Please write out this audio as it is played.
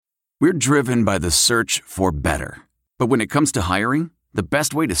We're driven by the search for better. But when it comes to hiring, the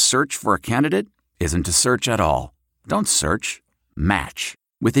best way to search for a candidate isn't to search at all. Don't search. Match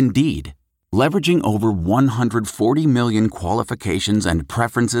with Indeed. Leveraging over 140 million qualifications and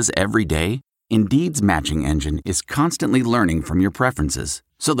preferences every day, Indeed's matching engine is constantly learning from your preferences.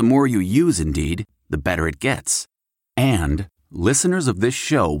 So the more you use Indeed, the better it gets. And listeners of this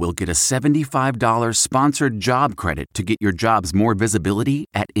show will get a $75 sponsored job credit to get your jobs more visibility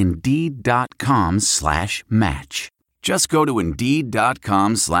at Indeed.com/match. Just go to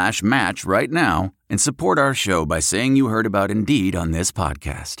Indeed.com/match right now and support our show by saying you heard about Indeed on this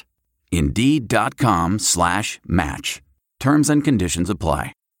podcast. Indeed.com/match. Terms and conditions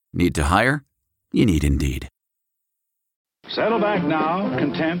apply. Need to hire? You need Indeed. Settle back now,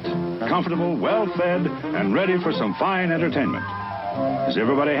 content, comfortable, well-fed, and ready for some fine entertainment. Is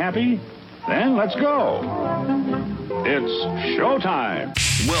everybody happy? Then let's go. It's showtime.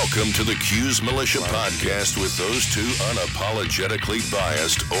 Welcome to the Q's Militia Podcast with those two unapologetically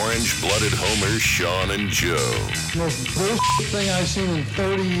biased, orange-blooded homers, Sean and Joe. Most bullshit thing I've seen in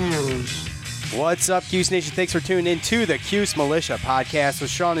 30 years. What's up, Q's Nation? Thanks for tuning in to the Q's Militia Podcast with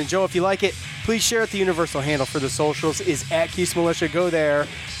Sean and Joe. If you like it, please share it. The universal handle for the socials is @Q's Militia. Go there.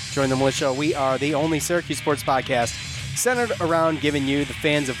 Join the militia. We are the only Syracuse sports podcast centered around giving you, the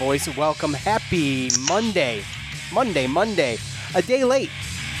fans, a voice. Welcome. Happy Monday. Monday. A day late.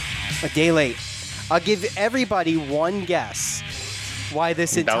 I'll give everybody one guess why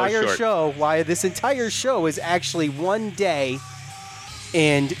this entire show is actually one day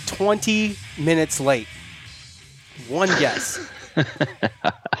and 20 minutes late. One guess.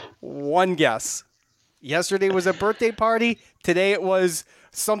 One guess. Yesterday was a birthday party. Today it was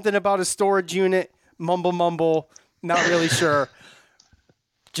something about a storage unit. Mumble. Not really sure.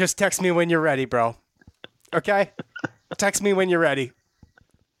 Just text me when you're ready, bro. Okay? Text me when you're ready.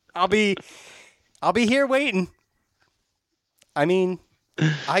 I'll be here waiting. I mean,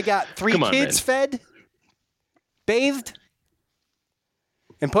 I got three kids fed, bathed,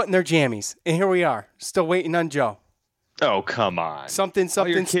 and put in their jammies. And here we are, still waiting on Joe. Oh, come on. Something,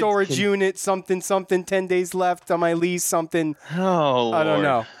 storage unit, something, 10 days left on my lease, something. Oh, Lord. I don't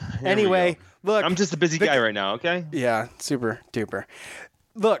know. Here anyway, look. I'm just a busy guy right now, okay? Yeah, super duper.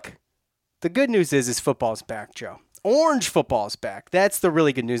 Look, the good news is football's back, Joe. Orange football's back. That's the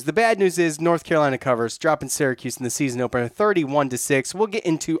really good news. The bad news is North Carolina covers, dropping Syracuse in the season opener 31-6. We'll get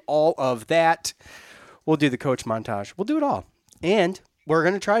into all of that. We'll do the coach montage. We'll do it all. And we're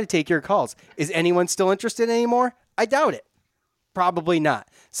going to try to take your calls. Is anyone still interested anymore? I doubt it. Probably not.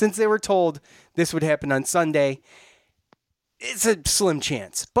 Since they were told this would happen on Sunday, it's a slim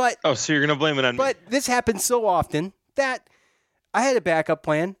chance. But so you're going to blame it on me. But this happens so often that I had a backup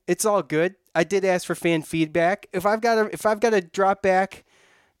plan. It's all good. I did ask for fan feedback. If I've got to drop back,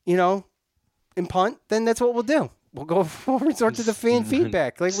 and punt, then that's what we'll do. We'll resort to the fan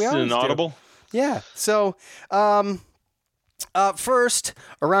feedback like we always do. Inaudible? Yeah. So, first,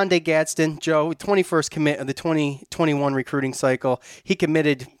 Arondé Gadsden, Joe, 21st commit of the 2021 recruiting cycle. He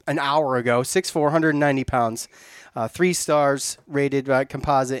committed an hour ago, 6'4", 190 pounds, 3 stars rated by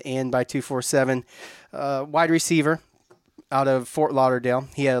Composite and by 247. Wide receiver out of Fort Lauderdale.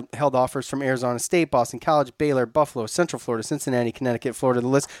 He had held offers from Arizona State, Boston College, Baylor, Buffalo, Central Florida, Cincinnati, Connecticut, Florida, the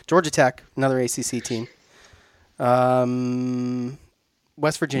list. Georgia Tech, another ACC team.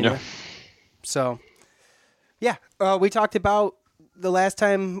 West Virginia. Yeah. So, yeah, we talked about the last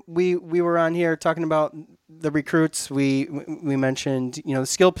time we were on here talking about the recruits. We mentioned, the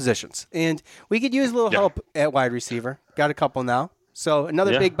skill positions. And we could use a little help at wide receiver. Got a couple now. So,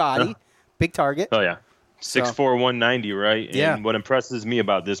 another big body, big target. Oh, yeah. 6'4", 190, right? Yeah. And what impresses me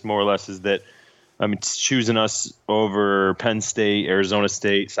about this more or less is that it's choosing us over Penn State, Arizona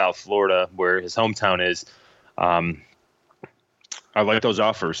State, South Florida, where his hometown is. I like those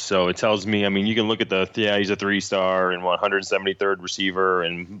offers. So it tells me, you can look at he's a 3-star and 173rd receiver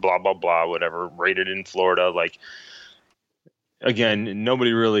and blah, blah, blah, whatever, rated in Florida. Like, again,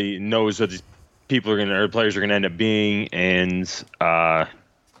 nobody really knows what these players are going to end up being. And,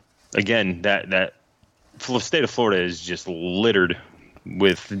 again, that state of Florida is just littered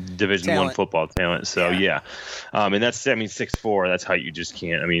with Division I football talent. So, yeah. And that's, 6'4", that's height you just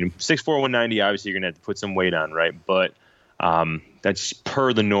can't. 6'4", 190, obviously you're going to have to put some weight on, right? But that's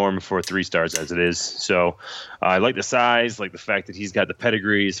per the norm for 3 stars as it is. So I like the size, like the fact that he's got the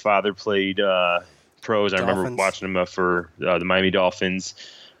pedigree. His father played pros. I remember watching him for the Miami Dolphins.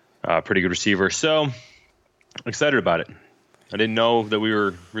 Pretty good receiver. So excited about it. I didn't know that we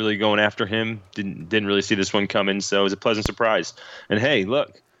were really going after him. Didn't really see this one coming, so it was a pleasant surprise. And hey,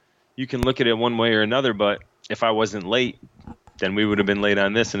 look, you can look at it one way or another, but if I wasn't late, then we would have been late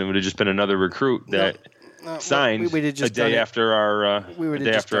on this, and it would have just been another recruit that signed a day after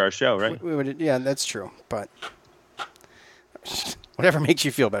our show, right? We would, yeah, that's true. But whatever makes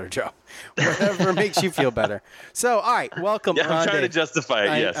you feel better, Joe. Whatever makes you feel better. So, all right, welcome, Yeah, Arande. I'm trying to justify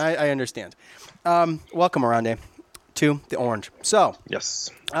it, yes. I understand. Welcome, Arande, to the Orange. So, yes.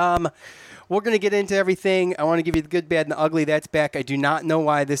 We're going to get into everything. I want to give you the good, bad, and the ugly. That's back. I do not know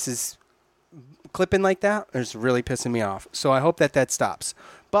why this is clipping like that. It's really pissing me off. So I hope that stops.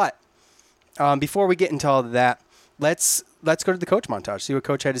 But before we get into all of that, let's go to the coach montage, see what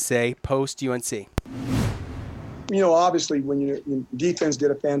Coach had to say post-UNC. You know, obviously, when your defense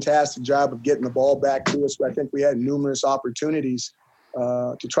did a fantastic job of getting the ball back to us, I think we had numerous opportunities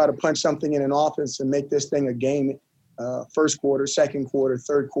to try to punch something in an offense and make this thing a game, first quarter, second quarter,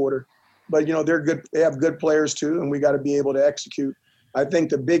 third quarter. But, you know, they're good. They have good players, too, and we got to be able to execute. I think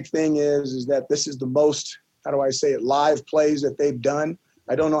the big thing is that this is the most, how do I say it, live plays that they've done.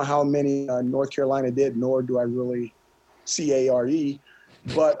 I don't know how many North Carolina did, nor do I really CARE.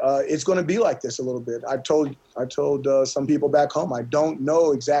 But it's going to be like this a little bit. I told some people back home, I don't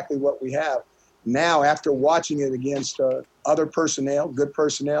know exactly what we have. Now, after watching it against other personnel, good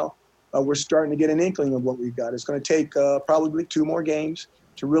personnel, we're starting to get an inkling of what we've got. It's going to take probably 2 more games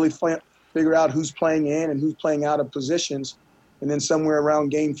to really figure out who's playing in and who's playing out of positions. And then somewhere around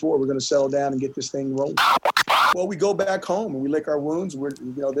game 4, we're going to settle down and get this thing rolling. Well, we go back home and we lick our wounds. We're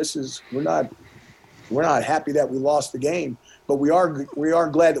not happy that we lost the game, but we are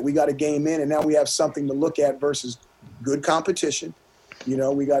glad that we got a game in, and now we have something to look at versus good competition. You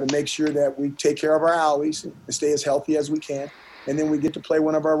know, we got to make sure that we take care of our Owlies and stay as healthy as we can, and then we get to play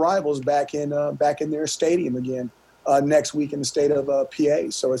one of our rivals back in their stadium again next week in the state of PA.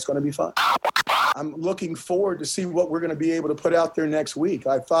 So it's going to be fun. I'm looking forward to see what we're going to be able to put out there next week.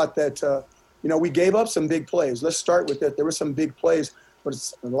 I thought that we gave up some big plays. Let's start with it. There were some big plays, but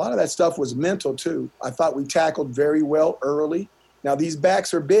a lot of that stuff was mental too. I thought we tackled very well early. Now these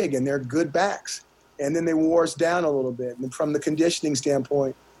backs are big and they're good backs, and then they wore us down a little bit from the conditioning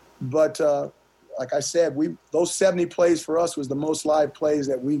standpoint. But like I said, those 70 plays for us was the most live plays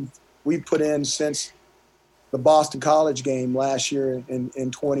that we've put in since the Boston College game last year in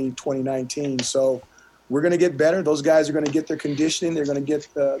 2019. So we're going to get better. Those guys are going to get their conditioning. They're going to get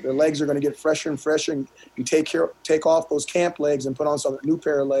their legs are going to get fresher and fresher, and take off those camp legs and put on some new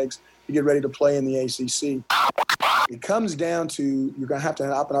pair of legs to get ready to play in the ACC. It comes down to you're going to have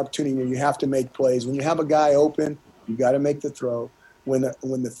an opportunity where you have to make plays. When you have a guy open, you got to make the throw. When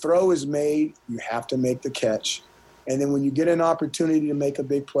the throw is made, you have to make the catch. And then when you get an opportunity to make a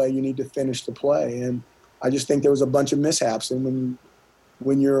big play, you need to finish the play. And I just think there was a bunch of mishaps. And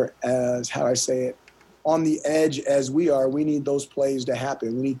when you're, as how I say it, on the edge as we are, we need those plays to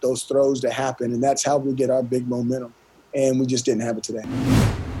happen. We need those throws to happen. And that's how we get our big momentum. And we just didn't have it today.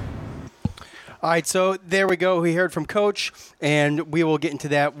 All right, so there we go. We heard from Coach, and we will get into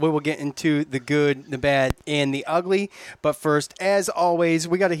that. We will get into the good, the bad, and the ugly. But first, as always,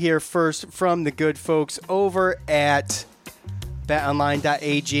 we got to hear first from the good folks over at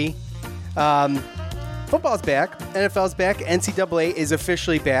betonline.ag. Football's back. NFL's back. NCAA is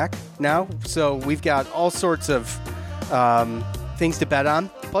officially back now. So we've got all sorts of things to bet on.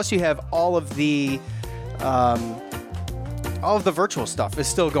 Plus, you have all of the virtual stuff is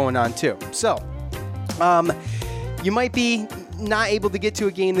still going on too. So you might be not able to get to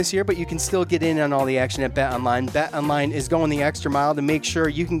a game this year, but you can still get in on all the action at BetOnline. BetOnline is going the extra mile to make sure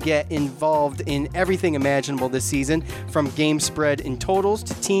you can get involved in everything imaginable this season, from game spread and totals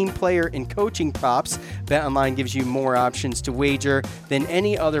to team, player, and coaching props. BetOnline gives you more options to wager than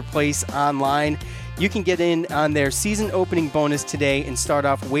any other place online. You can get in on their season opening bonus today and start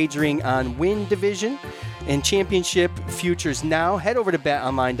off wagering on win division and championship futures now. Head over to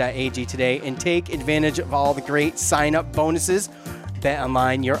betonline.ag today and take advantage of all the great sign-up bonuses.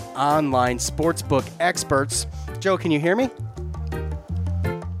 BetOnline, your online sportsbook experts. Joe, can you hear me?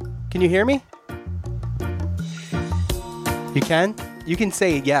 Can you hear me? You can? You can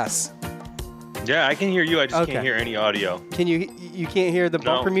say yes. Yeah, I can hear you. I just can't hear any audio. Can you can't hear the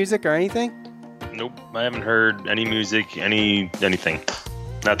bumper music or anything? Nope. I haven't heard any music, anything.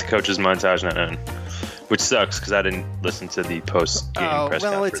 Not the coach's montage, not none. Which sucks because I didn't listen to the post-game press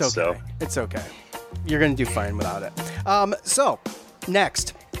conference. It's okay. So. It's okay. You're going to do fine without it. So,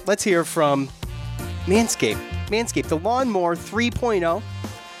 next, let's hear from Manscaped. Manscaped, the Lawnmower 3.0.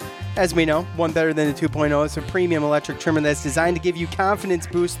 As we know, one better than the 2.0. It's a premium electric trimmer that's designed to give you confidence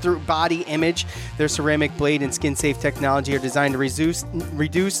boost through body image. Their ceramic blade and skin-safe technology are designed to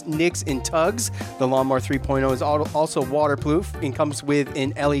reduce nicks and tugs. The Lawnmower 3.0 is also waterproof and comes with an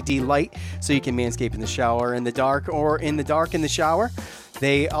LED light, so you can manscape in the shower in the dark or in the dark in the shower.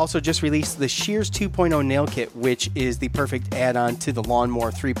 They also just released the Shears 2.0 nail kit, which is the perfect add-on to the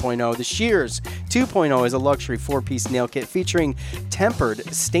Lawnmower 3.0. The Shears 2.0 is a luxury 4-piece nail kit featuring tempered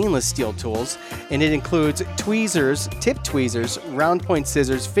stainless steel tools, and it includes tweezers, tip tweezers, round point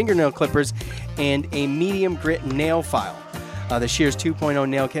scissors, fingernail clippers, and a medium grit nail file. The Shears 2.0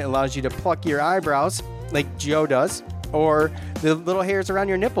 nail kit allows you to pluck your eyebrows like Joe does, or the little hairs around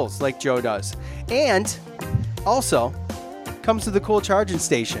your nipples like Joe does. And also comes with a cool charging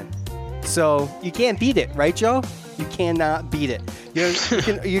station. So you can't beat it, right, Joe? You cannot beat it.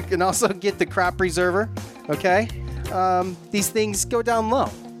 You can also get the crop preserver, okay? These things go down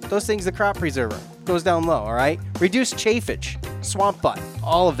low. Those things, the crop preserver, goes down low, all right? Reduced chafage, swamp butt,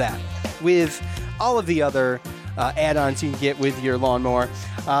 all of that, with all of the other add-ons you can get with your lawnmower.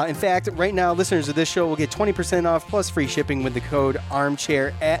 In fact, right now, listeners of this show will get 20% off plus free shipping with the code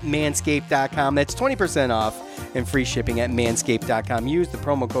armchair at manscaped.com. That's 20% off and free shipping at manscaped.com. Use the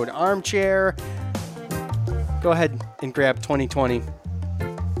promo code armchair. Go ahead and grab 2020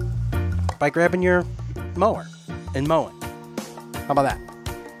 by grabbing your mower and mowing. How about that?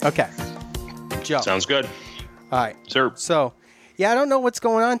 Okay. Joe. Sounds good. All right. Sir. So, yeah, I don't know what's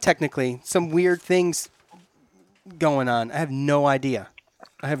going on technically. Some weird things going on. I have no idea.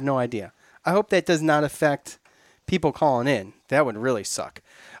 I hope that does not affect people calling in. That would really suck.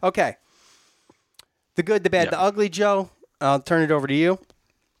 Okay. The good, the bad, the ugly, Joe. I'll turn it over to you.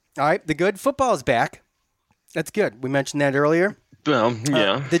 All right. The good, football is back. That's good. We mentioned that earlier. Well,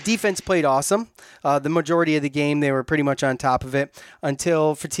 yeah. The defense played awesome. The majority of the game, they were pretty much on top of it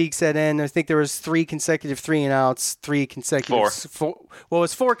until fatigue set in. I think there was 3 consecutive 3-and-outs, 3 consecutive. 4. Well, it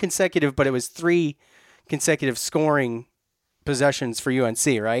was 4 consecutive, but it was 3 consecutive scoring possessions for UNC,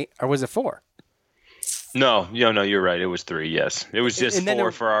 right? Or was it 4? No, you're right. It was 3, yes. It was just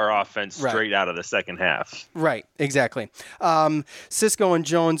 4 for our offense straight out of the second half. Right, exactly. Cisco and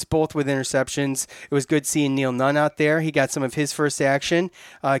Jones both with interceptions. It was good seeing Neil Nunn out there. He got some of his first action.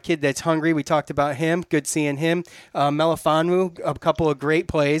 Kid that's hungry, we talked about him. Good seeing him. Melifonwu, a couple of great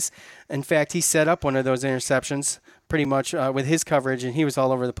plays. In fact, he set up one of those interceptions pretty much with his coverage, and he was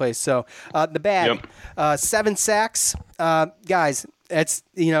all over the place. So the bad, 7 sacks. Guys, that's,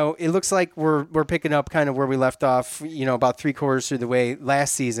 it looks like we're picking up kind of where we left off, about 3/4 through the way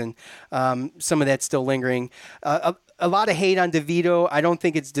last season. Some of that's still lingering. A lot of hate on DeVito. I don't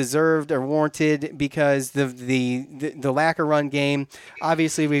think it's deserved or warranted because the lack of run game.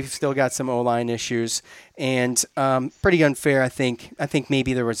 Obviously, we've still got some O-line issues, and pretty unfair. I think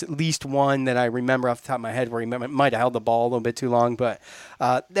maybe there was at least one that I remember off the top of my head where he might have held the ball a little bit too long, but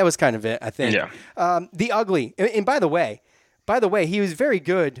that was kind of it, I think. Yeah. The ugly, and by the way, he was very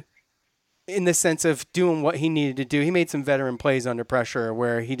good in the sense of doing what he needed to do. He made some veteran plays under pressure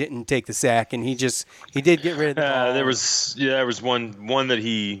where he didn't take the sack, and he did get rid of the ball. There was one that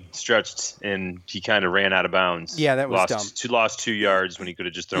he stretched and he kind of ran out of bounds. Yeah, that was dumb. Lost 2 yards when he could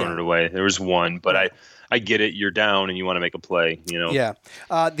have just thrown it away. There was one, but I get it. You're down and you want to make a play, Yeah.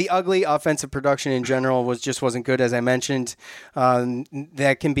 The ugly offensive production in general wasn't good, as I mentioned.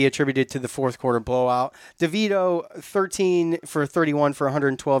 That can be attributed to the fourth quarter blowout. DeVito, 13 for 31 for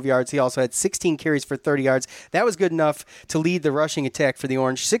 112 yards. He also had 16 carries for 30 yards. That was good enough to lead the rushing attack for the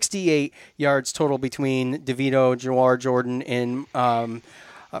Orange. 68 yards total between DeVito, Jawar Jordan, and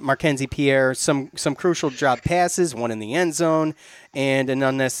Mackenzie Pierre. Some crucial drop passes, one in the end zone, and an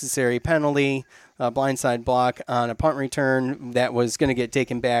unnecessary penalty. Blindside block on a punt return that was going to get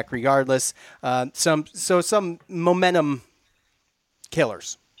taken back regardless. Some momentum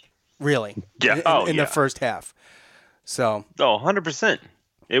killers, really. Yeah. In the first half. So. 100%.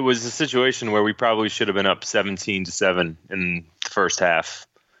 It was a situation where we probably should have been up 17-7 in the first half,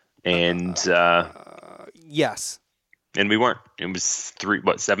 and yes. And we weren't. It was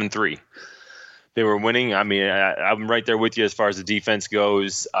 7-3. They were winning. I mean, I'm right there with you as far as the defense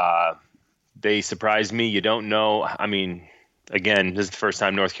goes. They surprised me. You don't know. I mean, again, this is the first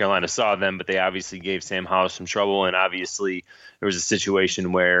time North Carolina saw them, but they obviously gave Sam Howell some trouble. And obviously there was a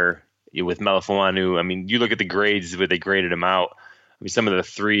situation where with Melifonwu, I mean, you look at the grades where they graded him out. I mean, some of the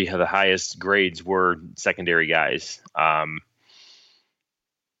 3 of the highest grades were secondary guys.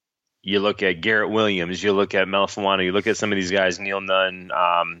 You look at Garrett Williams, you look at Melifonwu, you look at some of these guys, Neil Nunn,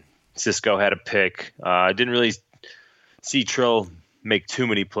 Cisco had a pick. I didn't really see Trill make too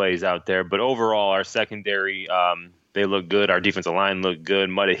many plays out there, but overall our secondary They looked good. Our defensive line looked good.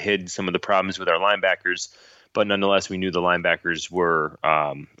 Might have hid some of the problems with our linebackers, but nonetheless, we knew the linebackers were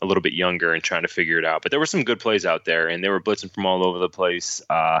a little bit younger and trying to figure it out. But there were some good plays out there, and they were blitzing from all over the place.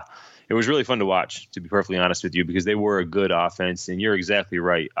 It was really fun to watch, to be perfectly honest with you, because they were a good offense. And you're exactly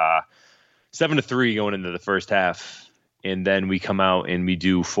right. 7-3 going into the first half, and then we come out and we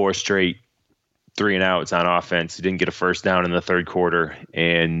do 4 straight 3-and-outs on offense. We didn't get a first down in the third quarter,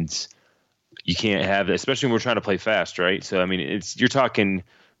 and you can't have that, especially when we're trying to play fast, right? So, I mean, you're talking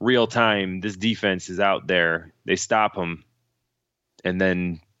real time. This defense is out there. They stop them, and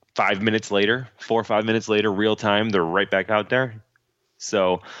then 4 or 5 minutes later, real time, they're right back out there.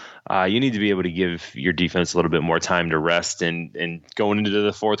 So you need to be able to give your defense a little bit more time to rest. And going into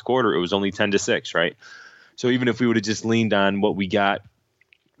the fourth quarter, it was only 10-6, right? So even if we would have just leaned on what we got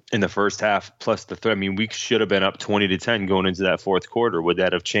in the first half plus the third, I mean, we should have been up 20-10 going into that fourth quarter. Would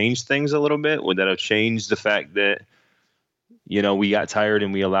that have changed things a little bit? Would that have changed the fact that, we got tired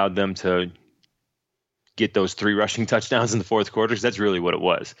and we allowed them to get those 3 rushing touchdowns in the fourth quarter? Because that's really what it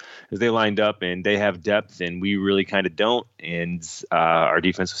was. Because they lined up and they have depth and we really kind of don't. And our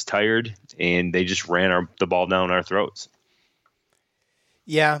defense was tired and they just ran the ball down our throats.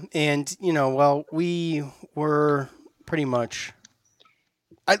 Yeah, and, we were pretty much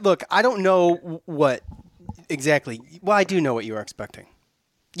 – I don't know what exactly – well, I do know what you were expecting.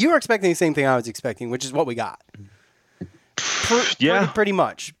 You were expecting the same thing I was expecting, which is what we got. Pretty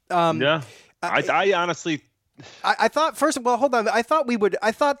much. Yeah. I honestly – I thought first – well, hold on. I thought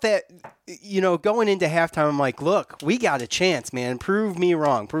that, going into halftime, I'm like, look, we got a chance, man. Prove me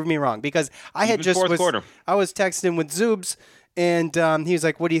wrong. Because I had just – I was texting with Zoobs, and he was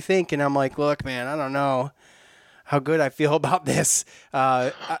like, what do you think? And I'm like, look, man, I don't know how good I feel about this.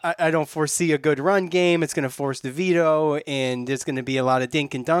 I don't foresee a good run game. It's going to force the veto, and there's going to be a lot of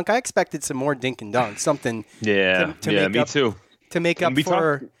dink and dunk. I expected some more dink and dunk, something. Me too. To make up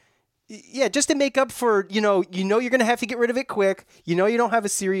for, just to make up for, you're going to have to get rid of it quick. You don't have a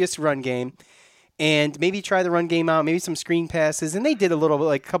serious run game, and maybe try the run game out, maybe some screen passes, and they did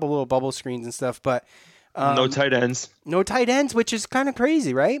a couple little bubble screens and stuff, but. No tight ends. No tight ends, which is kind of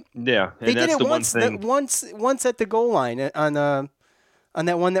crazy, right? Yeah, and they did it once at the goal line on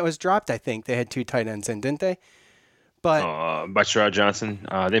that one that was dropped. I think they had 2 tight ends in, didn't they? But by Sherrod Johnson,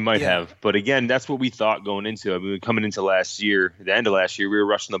 they might have. But again, that's what we thought going into it. I mean, coming into last year, the end of last year, we were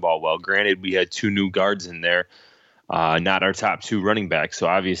rushing the ball well. Granted, we had 2 new guards in there, not our top 2 running backs. So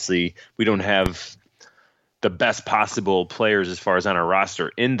obviously, we don't have the best possible players as far as on our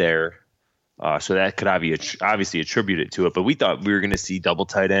roster in there. So that could obviously attribute it to it. But we thought we were going to see double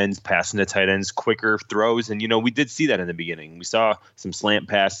tight ends, passing to tight ends, quicker throws. And, we did see that in the beginning. We saw some slant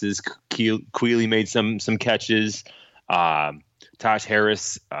passes. Quealy made some catches. Tosh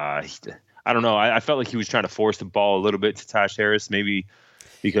Harris, I don't know. I felt like he was trying to force the ball a little bit to Tosh Harris, maybe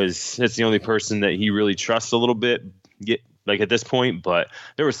because that's the only person that he really trusts a little bit at this point. But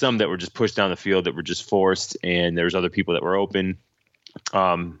there were some that were just pushed down the field that were just forced, and there was other people that were open.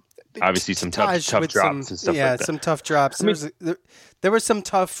 Obviously, some tough drops and stuff like that. Yeah, some tough drops. There were some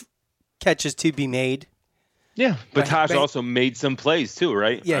tough catches to be made. Yeah, but Tosh also made some plays too,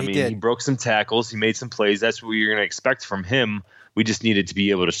 right? Yeah, he did. He broke some tackles. He made some plays. That's what you're going to expect from him. We just needed to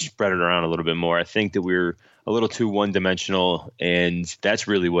be able to spread it around a little bit more. I think that we were a little too one-dimensional, and that's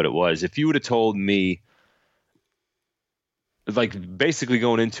really what it was. If you would have told me, basically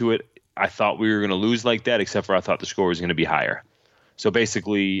going into it, I thought we were going to lose like that, except for I thought the score was going to be higher. So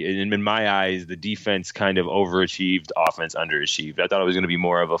basically, in my eyes, the defense kind of overachieved, offense underachieved. I thought it was going to be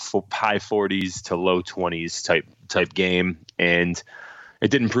more of a high 40s to low 20s type game, and it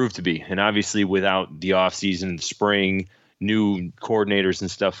didn't prove to be. And obviously, without the offseason, the spring, new coordinators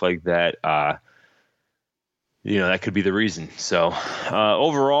and stuff like that, that could be the reason. So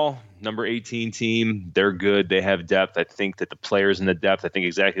overall, number 18 team, they're good. They have depth. I think that the players in the depth, I think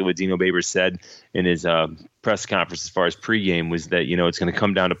exactly what Dino Babers said in his press conference as far as pregame was that, it's going to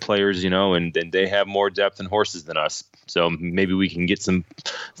come down to players, and they have more depth and horses than us. So maybe we can get some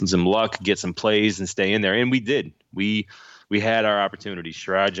luck, get some plays and stay in there. And we did. We had our opportunities.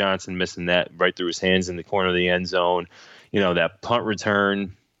 Sherrod Johnson missing that right through his hands in the corner of the end zone. That punt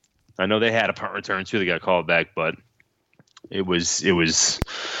return. I know they had a punt return too. They got called back, but it was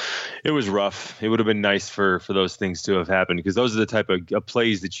rough. It would have been nice for those things to have happened because those are the type of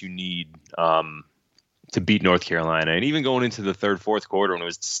plays that you need to beat North Carolina. And even going into the fourth quarter when it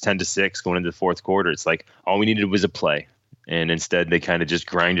was 10-6 going into the fourth quarter, it's like all we needed was a play. And instead they kind of just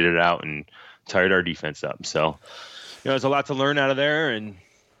grinded it out and tired our defense up. So, there's a lot to learn out of there, and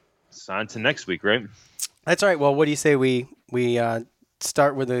it's on to next week, right? That's right. Well, what do you say we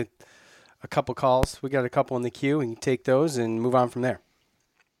start with a a couple calls. We got a couple in the queue, and you take those and move on from there.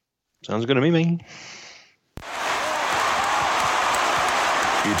 Sounds good to me.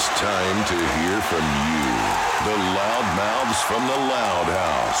 It's time to hear from you. The loudmouths from the Loud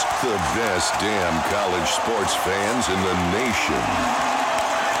House. The best damn college sports fans in the nation.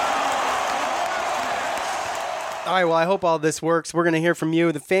 All right, well, I hope all this works. We're going to hear from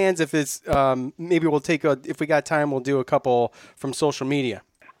you, the fans. If it's maybe we'll take if we got time, we'll do a couple from social media.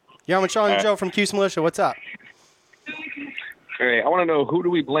 You're on with Sean and Joe from Cuse Militia. What's up? Hey, I want to know, who do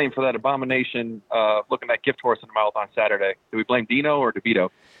we blame for that abomination looking that gift horse in the mouth on Saturday? Do we blame Dino or DeVito?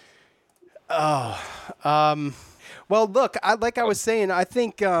 Well, look, like I was saying, I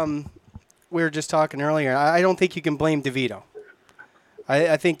think we were just talking earlier. I don't think you can blame DeVito.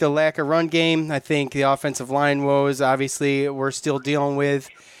 I think the lack of run game, I think the offensive line woes, obviously, we're still dealing with.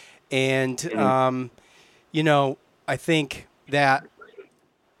 And, I think that,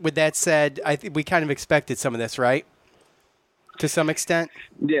 with that said, I think we kind of expected some of this, right? To some extent?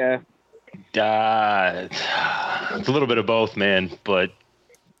 Yeah. It's a little bit of both, man. But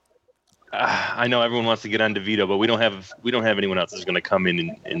I know everyone wants to get on DeVito, but we don't have anyone else that's going to come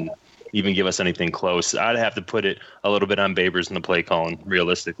in and even give us anything close. I'd have to put it a little bit on Babers in the play calling,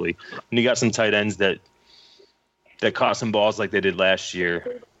 realistically. And you got some tight ends that caught some balls like they did last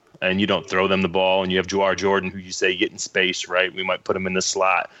year, and you don't throw them the ball, and you have Jawar Jordan, who you say get in space, right? We might put him in the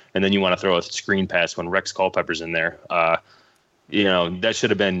slot, and then you want to throw a screen pass when Rex Culpepper's in there. That should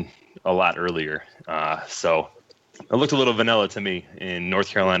have been a lot earlier. So it looked a little vanilla to me, and North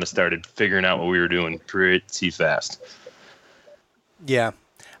Carolina started figuring out what we were doing pretty fast. Yeah.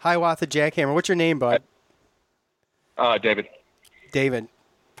 Hi, Watha Jackhammer. What's your name, bud? David. David.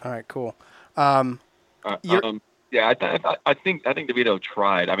 All right, cool. I think DeVito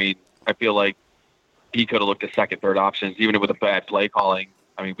tried. I mean, I feel like he could have looked at second, third options, even with a bad play calling.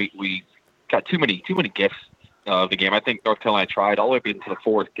 I mean, we got too many gifts of the game. I think North Carolina tried all the way into the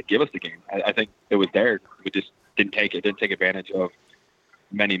fourth to give us the game. I think it was there. We just didn't take it. Didn't take advantage of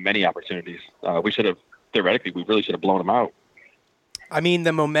many opportunities. We really should have blown them out. I mean,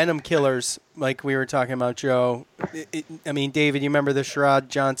 the momentum killers, like we were talking about, Joe. David, you remember the Sherrod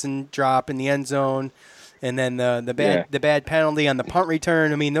Johnson drop in the end zone, and then the bad penalty on the punt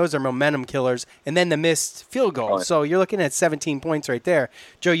return. I mean, those are momentum killers, and then the missed field goal. So you're looking at 17 points right there.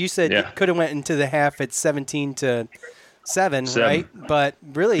 Joe, you said it could have went into the half at 17-7, right? But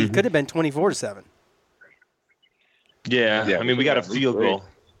really, it could have been 24-7. Yeah, I mean, we got a field goal.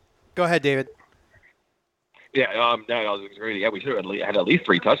 Go ahead, David. Yeah, we should have had at least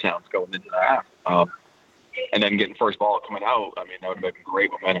 3 touchdowns going into the half. And then getting first ball coming out, I mean, that would have been great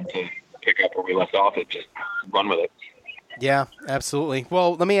momentum to pick up where we left off and just run with it. Yeah, absolutely.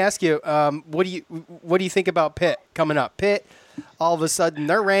 Well, let me ask you, what do you think about Pitt coming up? Pitt, all of a sudden,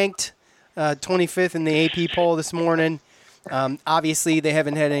 they're ranked 25th in the AP poll this morning. Obviously, they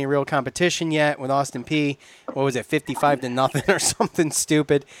haven't had any real competition yet with Austin Peay. What was it, 55-0 or something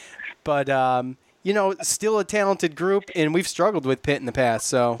stupid? But still a talented group, and we've struggled with Pitt in the past.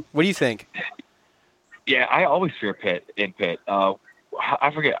 So what do you think? Yeah, I always fear Pitt.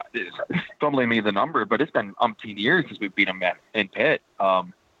 I forget, don't blame me the number, but it's been umpteen years since we've beat them in Pitt.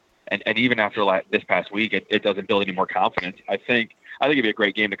 And even after this past week, it doesn't build any more confidence. I think it'd be a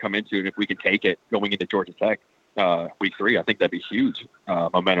great game to come into, and if we can take it going into Georgia Tech week 3, I think that'd be huge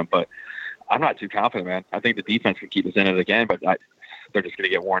momentum. But I'm not too confident, man. I think the defense can keep us in it again, but they're just going to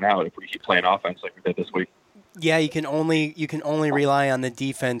get worn out if we keep playing offense like we did this week. Yeah, you can only rely on the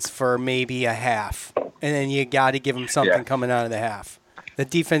defense for maybe a half, and then you got to give them something coming out of the half. The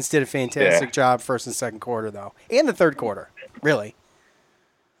defense did a fantastic job first and second quarter, though, and the third quarter, really.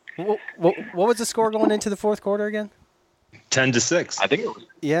 What was the score going into the fourth quarter again? 10-6. I think it was.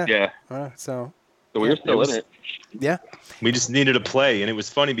 Yeah. So we were still in it. Yeah. We just needed a play, and it was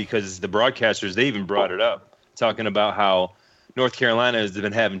funny because the broadcasters, they even brought it up, talking about how North Carolina has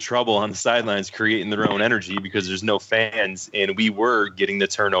been having trouble on the sidelines creating their own energy because there's no fans, and we were getting the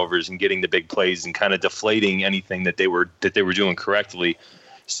turnovers and getting the big plays and kind of deflating anything that they were doing correctly.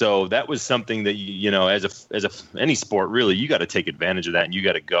 So that was something that as any sport, really, you got to take advantage of that, and you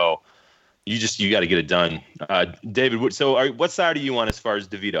got to go. You got to get it done. David, what side are you on as far as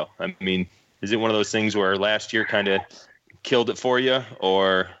DeVito? I mean, is it one of those things where last year kind of killed it for you,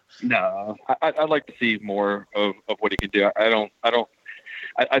 or? No, I'd like to see more of what he can do. I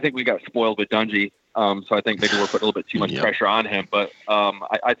think we got spoiled with Dungy, so I think maybe we're putting a little bit too much pressure on him. But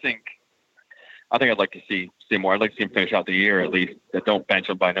I think I'd like to see more. I'd like to see him finish out the year at least. Don't bench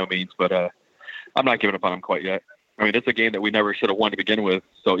him by no means, but I'm not giving up on him quite yet. I mean, it's a game that we never should have won to begin with.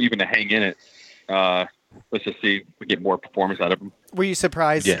 So even to hang in it, let's just see if we get more performance out of them. Were you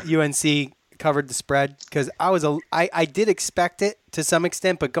surprised UNC covered the spread? Because I did expect it to some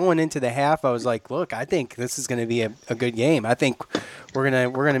extent, but going into the half, I was like, look, I think this is going to be a good game. I think we're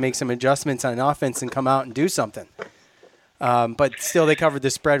gonna make some adjustments on offense and come out and do something. But still, they covered the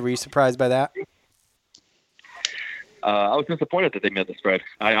spread. Were you surprised by that? I was disappointed that they made the spread.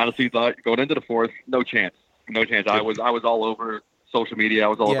 I honestly thought going into the fourth, no chance. I was all over social media. I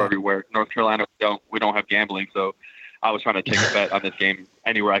was all over everywhere. North Carolina, we don't have gambling, so I was trying to take a bet on this game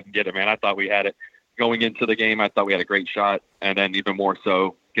anywhere I can get it, man. I thought we had it going into the game. I thought we had a great shot, and then even more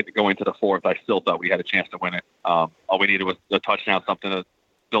so going into the fourth, I still thought we had a chance to win it. All we needed was a touchdown, something to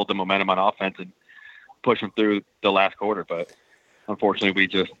build the momentum on offense and push them through the last quarter. But unfortunately, we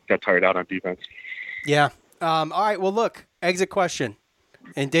just got tired out on defense. Yeah. All right. Well, look, exit question.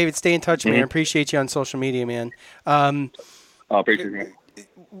 And David, stay in touch, man. I appreciate you on social media, man. Appreciate you, man.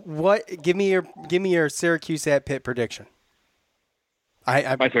 Give me your Syracuse at Pitt prediction.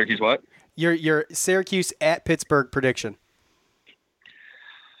 My Syracuse what? Your Syracuse at Pittsburgh prediction.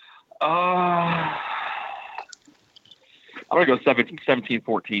 I'm gonna go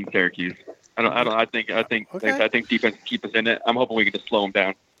 17-14 Syracuse. I think defense can keep us in it. I'm hoping we can just slow them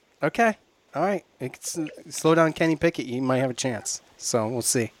down. Okay. All right. Slow down Kenny Pickett. You might have a chance. So we'll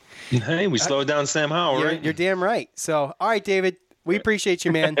see. Hey, we slowed down Sam Howell, right? You're damn right. So, all right, David, we appreciate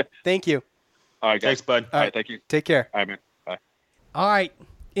you, man. Thank you. All right, guys. Thanks, bud. All right, thank you. Take care. All right, man. Bye. All right.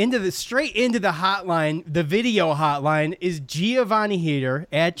 Straight into the hotline, the video hotline is Giovanni Heater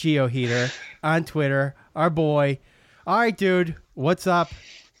at GeoHeater on Twitter, our boy. All right, dude, what's up?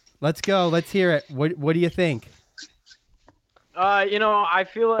 Let's go. Let's hear it. What do you think? I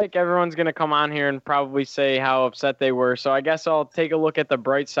feel like everyone's going to come on here and probably say how upset they were. So I guess I'll take a look at the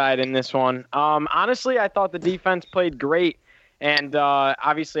bright side in this one. Honestly, I thought the defense played great. And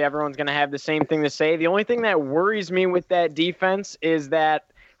obviously everyone's going to have the same thing to say. The only thing that worries me with that defense is that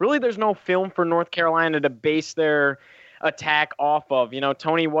really there's no film for North Carolina to base their attack off of.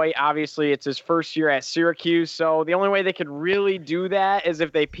 Tony White, obviously it's his first year at Syracuse, so the only way they could really do that is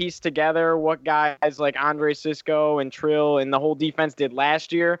if they piece together what guys like Andre Cisco and Trill and the whole defense did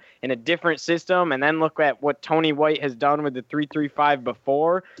last year in a different system, and then look at what Tony White has done with the 3-3-5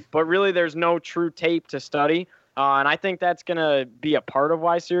 before. But really there's no true tape to study. And I think that's going to be a part of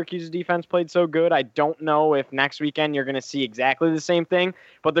why Syracuse's defense played so good. I don't know if next weekend you're going to see exactly the same thing,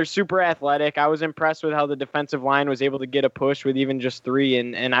 but they're super athletic. I was impressed with how the defensive line was able to get a push with even just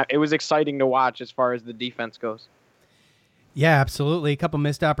 3, and it was exciting to watch as far as the defense goes. Yeah, absolutely. A couple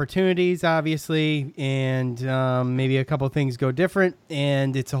missed opportunities, obviously, and maybe a couple things go different,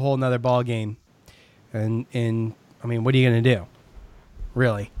 and it's a whole nother ball game. And I mean, what are you going to do,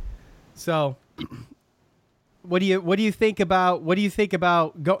 really? So. What do you think about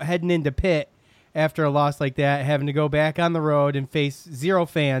heading into Pitt after a loss like that, having to go back on the road and face 0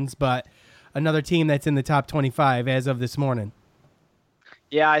 fans, but another team that's in the top 25 as of this morning?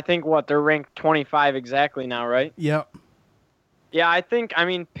 Yeah, I think they're ranked 25 exactly now, right? Yep. Yeah,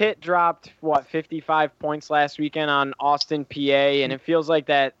 Pitt dropped 55 points last weekend on Austin, PA, and it feels like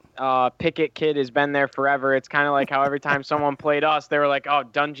that Pickett kid has been there forever. It's kind of like how every time someone played us, they were like, oh,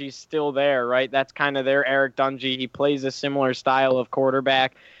 Dungy's still there, right? That's kind of their Eric Dungy. He plays a similar style of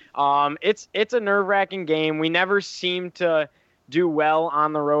quarterback. It's a nerve-wracking game. We never seem to do well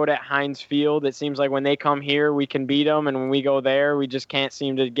on the road at Heinz Field. It seems like when they come here, we can beat them, and when we go there, we just can't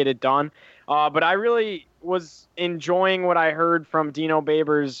seem to get it done. But I really was enjoying what I heard from Dino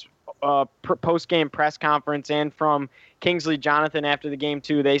Babers' post-game press conference and from Kingsley Jonathan after the game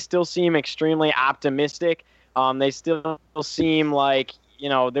too. They still seem extremely optimistic. They still seem like,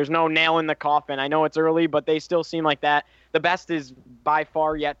 there's no nail in the coffin. I know it's early, but they still seem like that. The best is by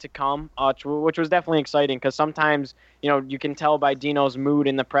far yet to come, which was definitely exciting because sometimes, you can tell by Dino's mood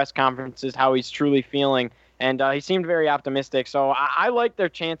in the press conferences how he's truly feeling. And he seemed very optimistic. So I like their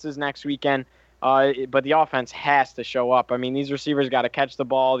chances next weekend. But the offense has to show up. I mean, these receivers got to catch the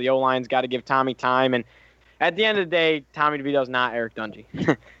ball. The O-line's got to give Tommy time. And at the end of the day, Tommy DeVito's not Eric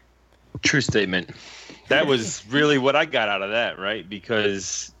Dungy. True statement. That was really what I got out of that, right?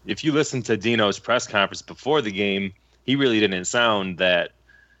 Because if you listen to Dino's press conference before the game, he really didn't sound that,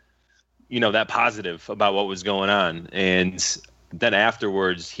 that positive about what was going on. And then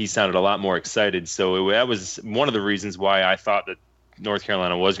afterwards, he sounded a lot more excited. So that was one of the reasons why I thought that North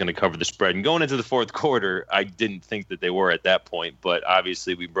Carolina was going to cover the spread. And going into the fourth quarter, I didn't think that they were at that point. But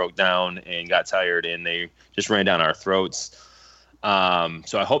obviously we broke down and got tired, and they just ran down our throats.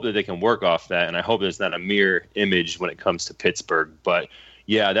 So I hope that they can work off that, and I hope it's not a mirror image when it comes to Pittsburgh. But,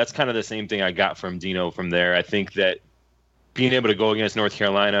 yeah, that's kind of the same thing I got from Dino from there. I think that being able to go against North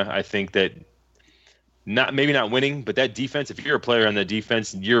Carolina, I think that maybe not winning, but that defense, if you're a player on the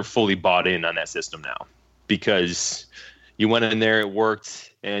defense, you're fully bought in on that system now because you went in there, it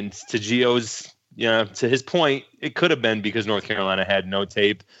worked. And to Gio's, to his point, it could have been because North Carolina had no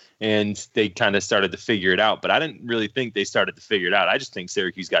tape and they kind of started to figure it out. But I didn't really think they started to figure it out. I just think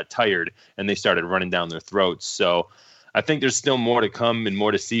Syracuse got tired and they started running down their throats. So I think there's still more to come and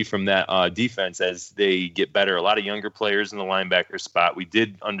more to see from that defense as they get better. A lot of younger players in the linebacker spot. We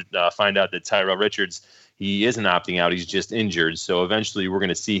did find out that Tyrell Richards, he isn't opting out. He's just injured. So eventually we're going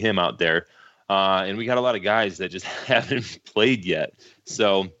to see him out there. And we got a lot of guys that just haven't played yet.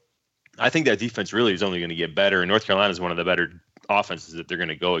 So I think that defense really is only going to get better. And North Carolina is one of the better offenses that they're going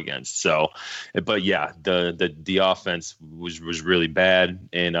to go against. So, but yeah, the offense was really bad.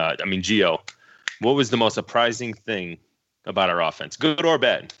 And Gio, what was the most surprising thing about our offense, good or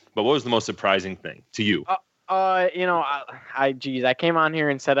bad? But what was the most surprising thing to you? I came on here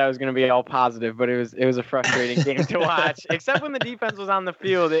and said I was going to be all positive, but it was a frustrating game to watch. Except when the defense was on the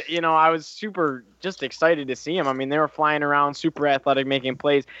field, I was super just excited to see them. I mean, they were flying around, super athletic, making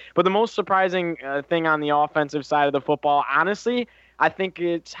plays. But the most surprising thing on the offensive side of the football, honestly, I think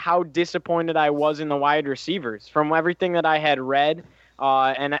it's how disappointed I was in the wide receivers. From everything that I had read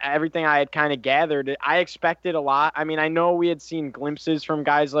and everything I had kind of gathered, I expected a lot. I mean, I know we had seen glimpses from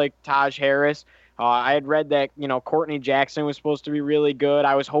guys like Taj Harris. I had read that, Courtney Jackson was supposed to be really good.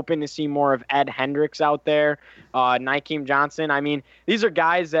 I was hoping to see more of Ed Hendricks out there, Nykeem Johnson. I mean, these are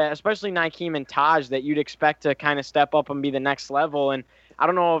guys that, especially Nykeem and Taj, that you'd expect to kind of step up and be the next level. And I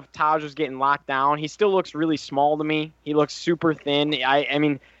don't know if Taj was getting locked down. He still looks really small to me. He looks super thin. I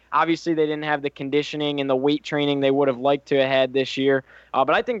mean, obviously they didn't have the conditioning and the weight training they would have liked to have had this year.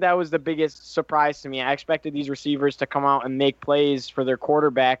 But I think that was the biggest surprise to me. I expected these receivers to come out and make plays for their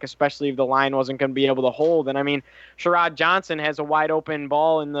quarterback, especially if the line wasn't going to be able to hold. And I mean, Sherrod Johnson has a wide open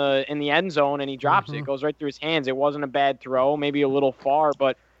ball in the end zone and he drops it. It goes right through his hands. It wasn't a bad throw, maybe a little far,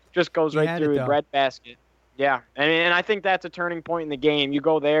 but just goes right through his breadbasket. Yeah. And I think that's a turning point in the game. You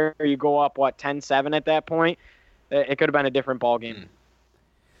go there, you go up, 10-7 at that point. It could have been a different ball game.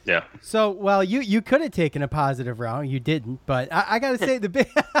 Yeah. So, well, you could have taken a positive route. You didn't. But I got to say, the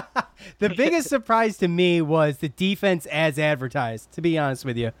biggest surprise to me was the defense as advertised, to be honest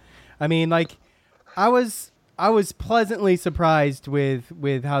with you. I mean, I was pleasantly surprised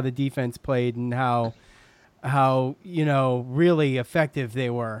with how the defense played and how really effective they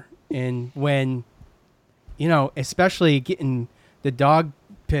were. And when, especially getting the dog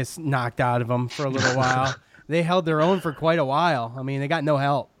piss knocked out of them for a little while, they held their own for quite a while. I mean, they got no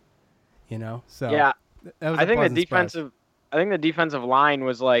help. So yeah, that was I think the defensive line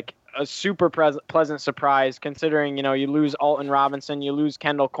was like a super pleasant surprise, considering you lose Alton Robinson, you lose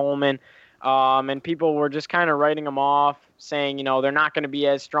Kendall Coleman, and people were just kind of writing them off, saying they're not going to be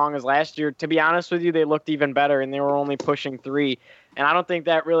as strong as last year. To be honest with you, they looked even better, and they were only pushing 3. And I don't think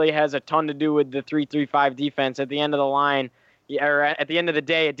that really has a ton to do with the 3-3-5 defense. At the end of the line, or at the end of the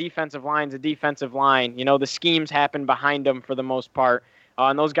day, a defensive line's a defensive line. The schemes happen behind them for the most part.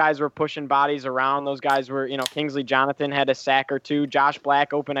 And those guys were pushing bodies around. Those guys were, Kingsley Jonathan had a sack or two. Josh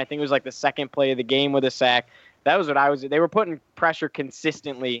Black opened, I think it was like the second play of the game with a sack. That was what they were putting pressure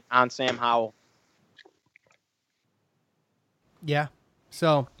consistently on Sam Howell. Yeah.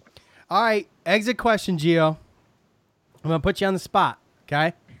 So, all right, exit question, Gio. I'm going to put you on the spot,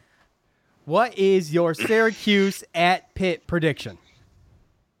 okay? What is your Syracuse at Pitt prediction?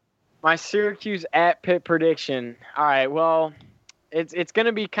 My Syracuse at Pitt prediction. All right, well, it's going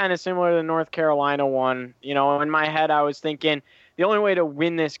to be kind of similar to the North Carolina one. In my head, I was thinking the only way to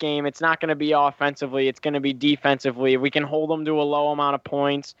win this game, it's not going to be offensively, it's going to be defensively. If we can hold them to a low amount of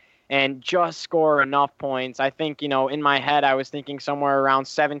points and just score enough points, I think, in my head, I was thinking somewhere around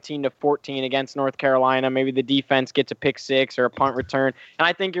 17-14 against North Carolina. Maybe the defense gets a pick 6 or a punt return. And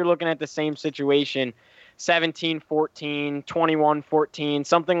I think you're looking at the same situation, 17-14, 21-14,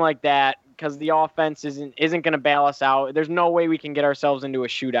 something like that, because the offense isn't going to bail us out. There's no way we can get ourselves into a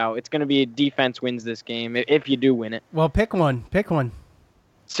shootout. It's going to be a defense wins this game if you do win it. Well, pick one.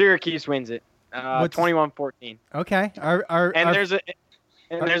 Syracuse wins it, 21-14. Okay.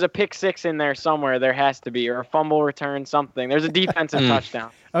 There's a pick 6 in there somewhere. There has to be, or a fumble return, something. There's a defensive touchdown.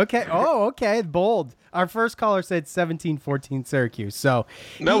 Okay. Oh, okay. Bold. Our first caller said 17-14 Syracuse. So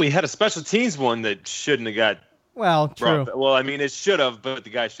no, we had a special teams one that shouldn't have got. Well, true. Well, I mean, it should have, but the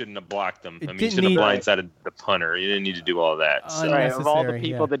guy shouldn't have blocked him. He should have blindsided the punter. He didn't need to do all that. So. Right, of all the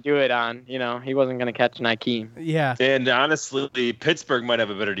people to do it on, he wasn't going to catch Nykeem. Yeah. And honestly, Pittsburgh might have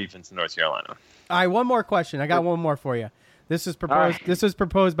a better defense than North Carolina. All right, one more question. I got one more for you. This was proposed. This was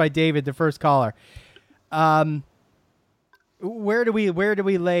proposed by David, the first caller. where do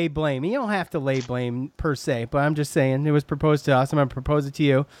we lay blame? You don't have to lay blame per se, but I'm just saying it was proposed to us. I'm going to propose it to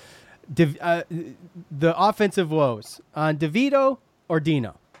you. The offensive woes on DeVito or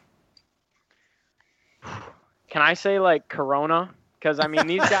Dino? Can I say like Corona? Because I mean,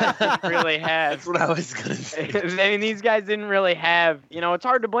 these guys didn't really have. That's what I was gonna say. I mean, these guys didn't really have. It's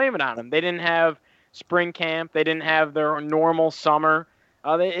hard to blame it on them. They didn't have spring camp. They didn't have their normal summer.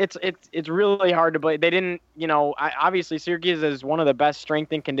 It's really hard to blame. They didn't. Obviously Syracuse is one of the best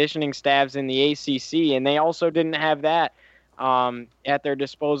strength and conditioning staffs in the ACC, and they also didn't have that at their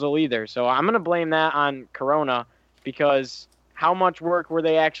disposal either. So I'm gonna blame that on Corona, because how much work were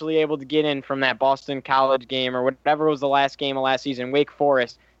they actually able to get in from that Boston College game or whatever was the last game of last season, Wake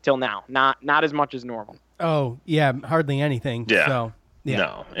Forest, till now? Not as much as normal. Oh, yeah, hardly anything. Yeah. So, yeah.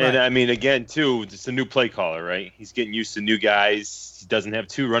 No. And, right. I mean, again, too, it's a new play caller, right? He's getting used to new guys. He doesn't have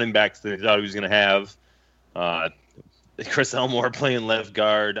two running backs that he thought he was going to have. Chris Elmore playing left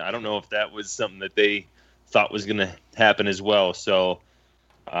guard. I don't know if that was something that they thought was going to happen as well. So,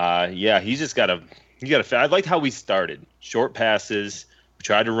 he's just got to – I liked how we started. Short passes. We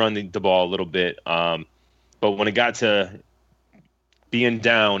tried to run the ball a little bit. But when it got to being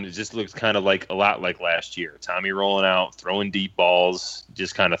down, it just looks kind of like a lot like last year. Tommy rolling out, throwing deep balls,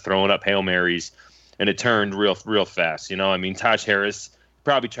 just kind of throwing up Hail Marys, and it turned real fast. I mean, Taj Harris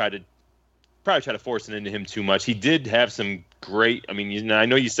probably tried to force it into him too much. He did have some great – I mean, I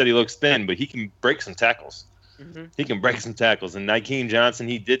know you said he looks thin, but he can break some tackles. Mm-hmm. He can break some tackles. And Nykeem Johnson,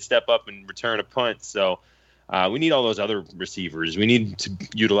 he did step up and return a punt. So we need all those other receivers. We need to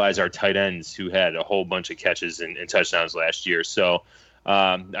utilize our tight ends who had a whole bunch of catches and touchdowns last year. So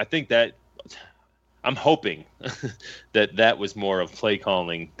I think that I'm hoping that was more of play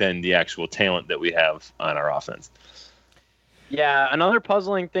calling than the actual talent that we have on our offense. Yeah, another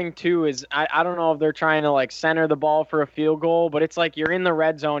puzzling thing, too, is I don't know if they're trying to, like, center the ball for a field goal, but it's like you're in the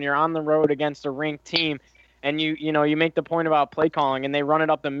red zone, you're on the road against a ranked team, and you make the point about play calling, and they run it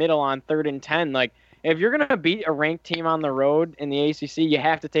up the middle on 3rd and 10. Like, if you're going to beat a ranked team on the road in the ACC, you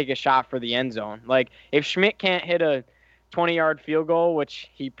have to take a shot for the end zone. Like, if Schmidt can't hit a 20-yard field goal, which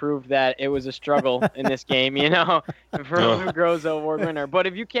he proved that it was a struggle in this game, for Lou Groza award winner. But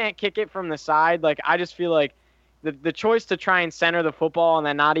if you can't kick it from the side, like, I just feel like the choice to try and center the football and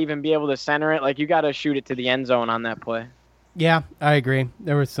then not even be able to center it, like, you got to shoot it to the end zone on that play. Yeah, I agree.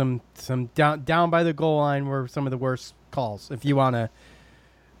 There was some down by the goal line were some of the worst calls. If you want to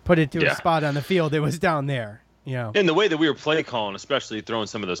put it to a spot on the field, it was down there. And the way that we were play calling, especially throwing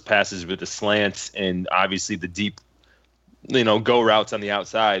some of those passes with the slants and obviously the deep, go routes on the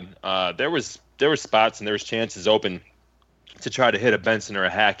outside, there was spots and there was chances open to try to hit a Benson or a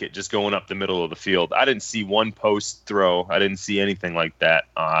Hackett just going up the middle of the field. I didn't see one post throw. I didn't see anything like that.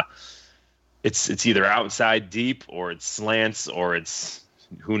 It's either outside deep or it's slants or it's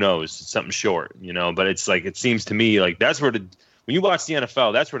who knows, it's something short, But it's like it seems to me like that's where when you watch the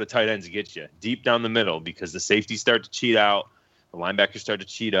NFL, that's where the tight ends get you deep down the middle because the safeties start to cheat out, the linebackers start to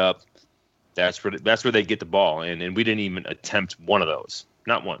cheat up. That's where they get the ball, and we didn't even attempt one of those,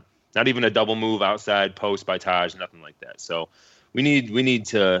 not one, not even a double move outside post by Taj, nothing like that. So we need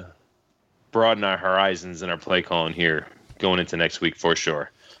to broaden our horizons and our play calling here going into next week for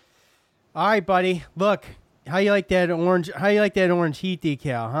sure. All right, buddy. Look, how you like that orange Heat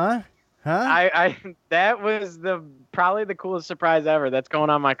decal, huh? I that was probably the coolest surprise ever. That's going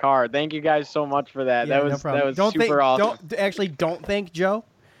on my car. Thank you guys so much for that. Yeah, that was super awesome. Don't thank Joe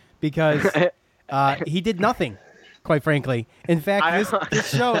because he did nothing, quite frankly. In fact,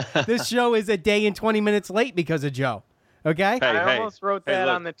 this show is a day and 20 minutes late because of Joe. Okay? I almost wrote that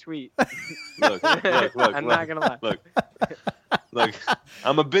on the tweet. Look. I'm not going to lie. Look,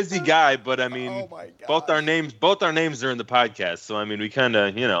 I'm a busy guy, but I mean, both our names are in the podcast. So, I mean, we kind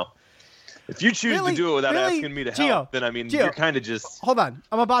of, if you choose to do it without asking me to help, then, I mean, you're kind of just. Hold on.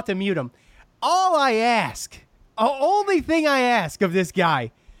 I'm about to mute him. Only thing I ask of this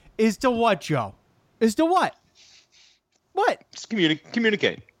guy is to what, Joe? Is to what? What? Just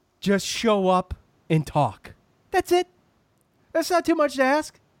communicate. Just show up and talk. That's it. That's not too much to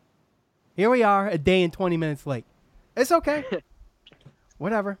ask. Here we are, a day and 20 minutes late. It's okay.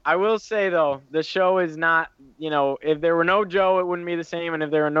 Whatever. I will say, though, the show is not, if there were no Joe, it wouldn't be the same. And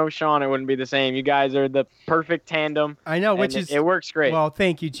if there were no Sean, it wouldn't be the same. You guys are the perfect tandem. I know, it works great. Well,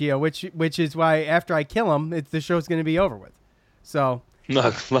 thank you, Gio, which is why after I kill him, the show's going to be over with. So.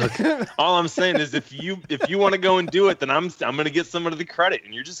 Look. All I'm saying is if you want to go and do it, then I'm going to get some of the credit.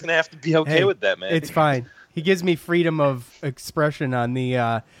 And you're just going to have to be okay with that, man. It's fine. He gives me freedom of expression on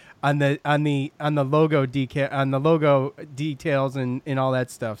the logo details and all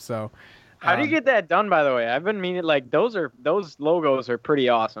that stuff. So How do you get that done, by the way? I've been meaning, like, those logos are pretty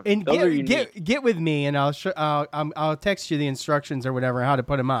awesome. And those are unique. Get with me, and I'll text you the instructions or whatever how to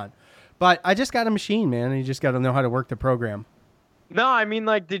put them on. But I just got a machine, man, and you just got to know how to work the program. No, I mean,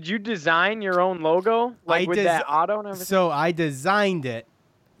 like, did you design your own logo, like with that auto and everything? So I designed it.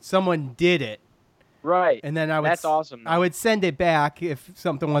 Someone did it. Right. And then that's awesome. I would send it back if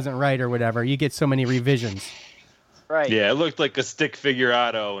something wasn't right or whatever. You get so many revisions. Right. Yeah, it looked like a stick figure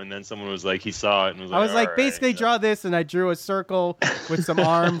auto, and then someone was like, he saw it and was like, I was like, all basically right. draw this, and I drew a circle with some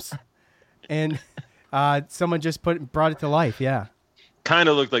arms, and someone just brought it to life. Yeah. Kind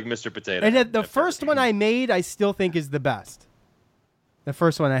of looked like Mr. Potato. And the first one I made, I still think is the best. The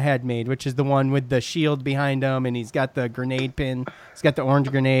first one I had made, which is the one with the shield behind him, and he's got the grenade pin. He's got the orange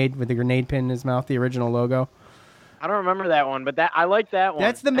grenade with the grenade pin in his mouth, the original logo. I don't remember that one, but I like that one.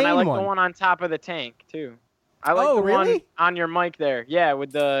 That's the main one. And I like the one on top of the tank too. I like the one on your mic there. Yeah,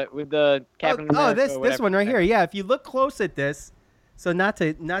 with the Captain America. This one right here. Yeah, if you look close at this, so not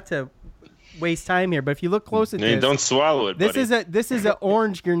to waste time here, but if you look close at this, don't swallow it. This buddy. is an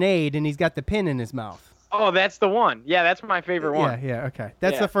orange grenade, and he's got the pin in his mouth. Oh, that's the one. Yeah, that's my favorite one. Yeah, okay.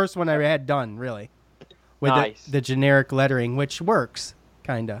 That's the first one I had done, really, with nice. the generic lettering, which works,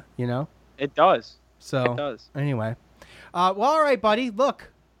 kinda, you know. It does. So it does. Anyway, well, all right, buddy. Look.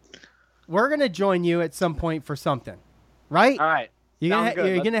 We're going to join you at some point for something, right? All right. You're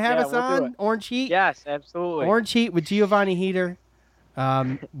going to have us on Orange Heat? Yes, absolutely. Orange Heat with Giovanni Heater.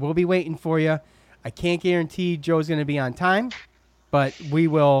 We'll be waiting for you. I can't guarantee Joe's going to be on time, but we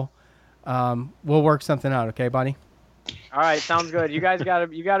will we'll work something out, okay, buddy? All right, sounds good. You guys got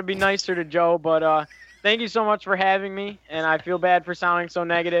to be nicer to Joe, but thank you so much for having me, and I feel bad for sounding so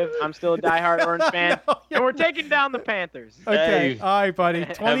negative. I'm still a diehard Orange fan, and we're taking down the Panthers. Okay, all right, buddy.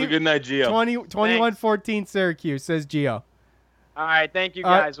 Have a good night, Gio. 21-14 Syracuse, says Gio. All right, thank you,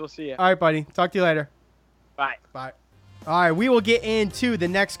 guys. We'll see you. All right, buddy. Talk to you later. Bye. Bye. All right, we will get into the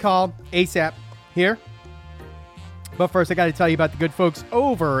next call ASAP here. But first, I got to tell you about the good folks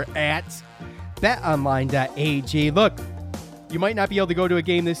over at betonline.ag. Look, you might not be able to go to a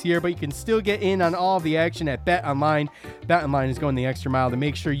game this year, but you can still get in on all of the action at BetOnline. BetOnline is going the extra mile to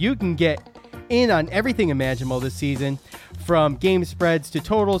make sure you can get in on everything imaginable this season, from game spreads to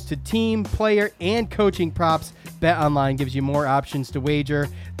totals to team, player, and coaching props. BetOnline gives you more options to wager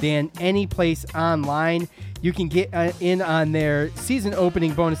than any place online. You can get in on their season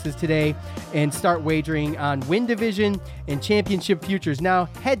opening bonuses today and start wagering on win division and championship futures. Now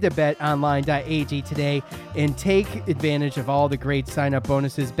head to betonline.ag today and take advantage of all the great sign-up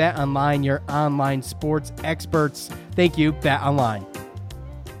bonuses. BetOnline, your online sports experts. Thank you, BetOnline.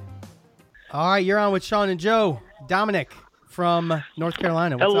 All right, you're on with Sean and Joe. Dominic from North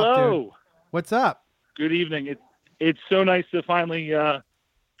Carolina. What's up, dude? What's up? Good evening. It's so nice to finally to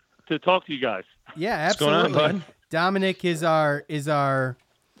talk to you guys. Yeah, absolutely. What's going on, bud? Dominic is our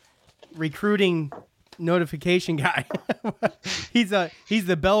recruiting notification guy. he's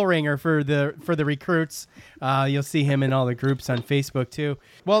the bell ringer for the recruits. You'll see him in all the groups on Facebook too.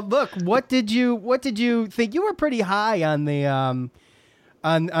 Well, look, what did you think? You were pretty high on the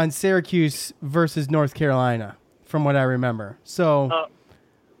on Syracuse versus North Carolina, from what I remember. So,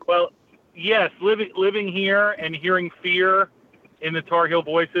 well, yes, living here and hearing fear in the Tar Heel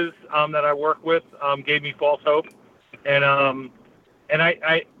voices that I work with gave me false hope, and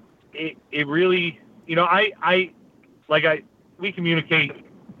it really, you know, we communicate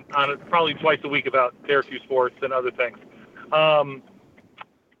on probably twice a week about Syracuse sports and other things.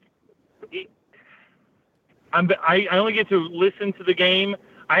 I only get to listen to the game.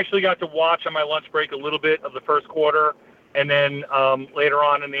 I actually got to watch on my lunch break a little bit of the first quarter, and then later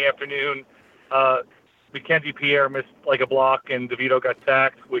on in the afternoon, Mackenzie Pierre missed like a block, and DeVito got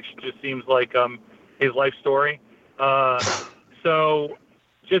sacked, which just seems like his life story. So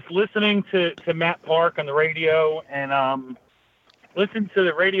just listening to Matt Park on the radio and listening to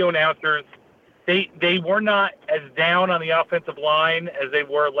the radio announcers, they were not as down on the offensive line as they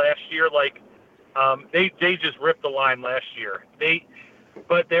were last year. Like they just ripped the line last year.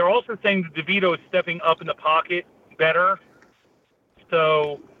 But they're also saying that DeVito is stepping up in the pocket better.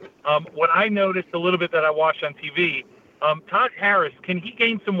 So what I noticed a little bit that I watched on TV, Todd Harris, can he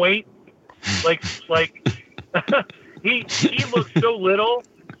gain some weight? Like he looks so little.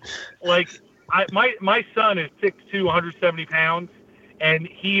 Like my son is 6'2", 170 pounds, and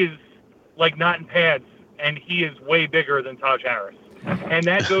he is like not in pads, and he is way bigger than Todd Harris. And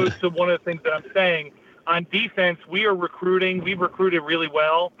that goes to one of the things that I'm saying. On defense, we are recruiting. We've recruited really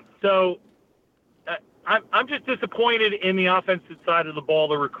well. So I'm just disappointed in the offensive side of the ball,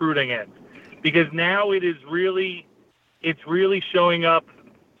 the recruiting end, because now it's really showing up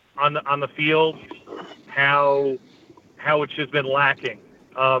on the field how it's just been lacking,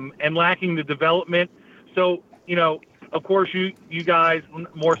 and lacking the development. So, of course, you guys,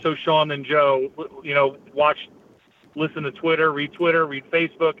 more so Sean than Joe, listen to Twitter, read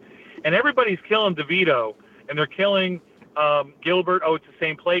Facebook, and everybody's killing DeVito, and they're killing Gilbert. Oh, it's the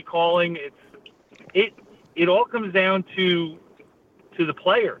same play calling. It all comes down to the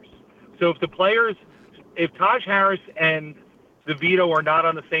players. So if Taj Harris and DeVito are not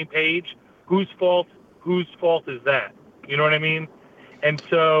on the same page, whose fault is that? You know what I mean? And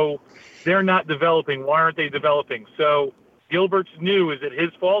so they're not developing. Why aren't they developing? So Gilbert's new. Is it his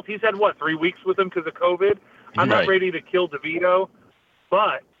fault? He's had 3 weeks with him because of COVID. I'm not ready to kill DeVito,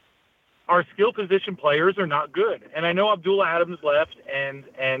 but our skill position players are not good. And I know Abdullah Adams left, and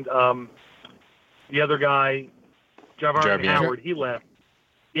the other guy, Javier Howard, he left.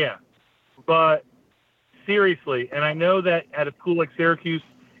 Yeah, but seriously, and I know that at a school like Syracuse,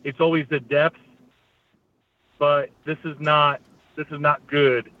 it's always the depth, but this is not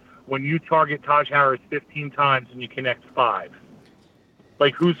good when you target Taj Harris 15 times and you connect 5.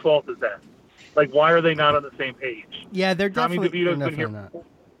 Like, whose fault is that? Like, why are they not on the same page? Yeah, they're definitely, DeVito's been here.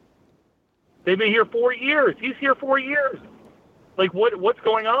 They've been here 4 years. He's here 4 years. Like, what's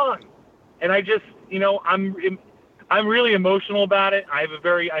going on? And I just, I'm really emotional about it. I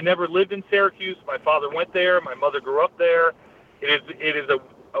never lived in Syracuse. My father went there. My mother grew up there. It is a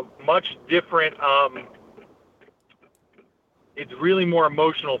much different. It's really more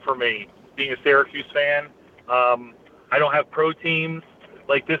emotional for me being a Syracuse fan. I don't have pro teams.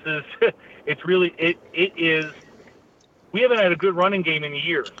 Like, this is, it's really, it is. We haven't had a good running game in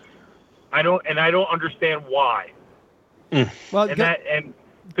years. I don't understand why. Well, and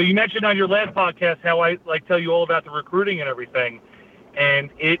so you mentioned on your last podcast how I tell you all about the recruiting and everything, and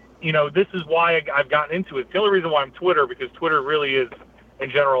this is why I've gotten into it. It's the only reason why I'm Twitter, because Twitter really is in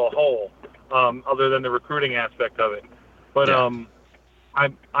general a whole, other than the recruiting aspect of it. But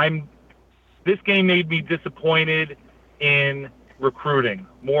this game made me disappointed in recruiting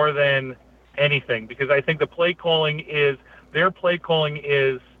more than anything, because I think their play calling is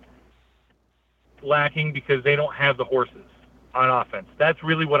lacking because they don't have the horses on offense. That's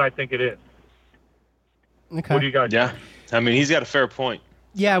really what I think it is. Okay. What do you guys think? I mean, he's got a fair point.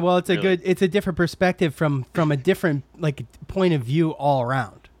 Yeah, well, it's a different perspective from a different point of view all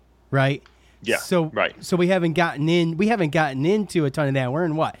around, right? Yeah. So we haven't gotten into a ton of that. We're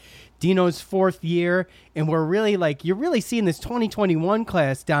in Dino's 4th year, and we're really you're really seeing this 2021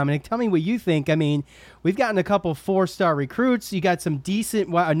 class, Dominic. Tell me what you think. I mean, we've gotten a couple 4-star recruits. You got some decent,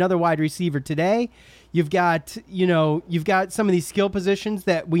 another wide receiver today. You've got some of these skill positions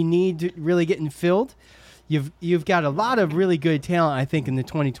that we need to really getting filled. You've got a lot of really good talent, I think, in the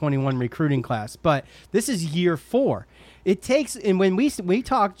 2021 recruiting class. But this is year 4. It takes, and when we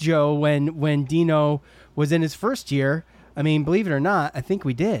talked, Joe, when Dino was in his first year, I mean, believe it or not, I think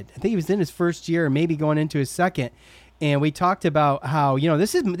we did. I think he was in his first year, maybe going into his second, and we talked about how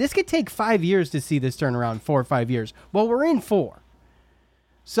this could take 5 years to see this turnaround, 4 or 5 years. Well, we're in 4,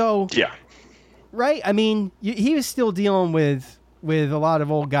 so yeah, right. I mean, he was still dealing with a lot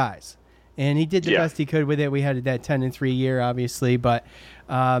of old guys, and he did the best he could with it. We had that 10-3 year, obviously, but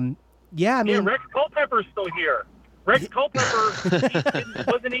I mean, Rex Culpepper's still here. Rex Culpepper,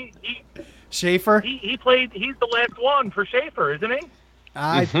 wasn't he? Schaefer? He played. He's the last one for Schaefer, isn't he?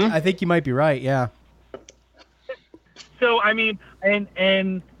 I think you might be right. Yeah. So I mean,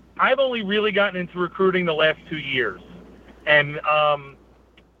 and I've only really gotten into recruiting the last 2 years, and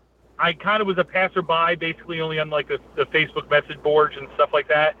I kind of was a passerby, basically only on the Facebook message boards and stuff like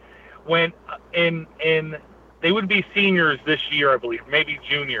that. When and they would be seniors this year, I believe, maybe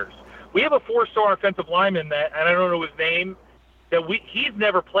juniors. We have a 4-star offensive lineman that, and I don't know his name, he's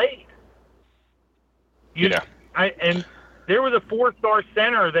never played. And there was a 4-star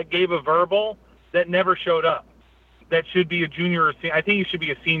center that gave a verbal that never showed up. That should be a junior or senior. I think he should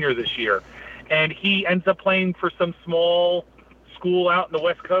be a senior this year. And he ends up playing for some small school out in the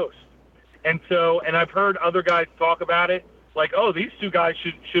West Coast. And I've heard other guys talk about it, these 2 guys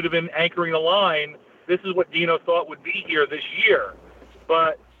should have been anchoring the line. This is what Dino thought would be here this year.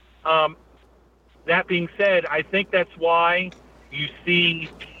 But that being said, I think that's why you see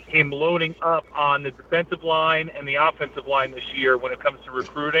him loading up on the defensive line and the offensive line this year when it comes to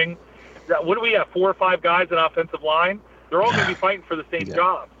recruiting. What do we have, 4 or 5 guys on offensive line? They're all going to be fighting for the same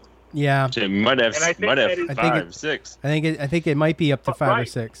job. Yeah. So might have 5, 6. I think it might be up to 5 or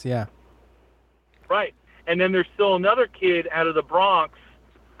 6. Yeah. Right. And then there's still another kid out of the Bronx.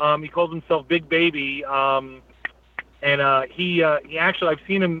 He calls himself Big Baby. And he actually, I've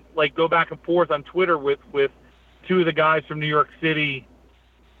seen him go back and forth on Twitter with 2 of the guys from New York City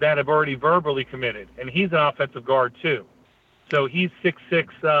that have already verbally committed, and he's an offensive guard too. So he's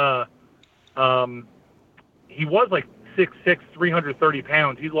 6'6". He was like 6'6", 330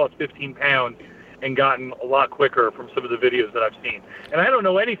 pounds. He's lost 15 pounds and gotten a lot quicker from some of the videos that I've seen. And I don't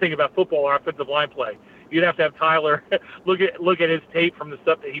know anything about football or offensive line play. You'd have to have Tyler look at his tape from the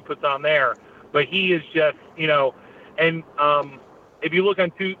stuff that he puts on there. But he is just, and if you look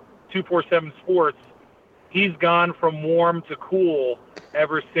on 247 Sports, he's gone from warm to cool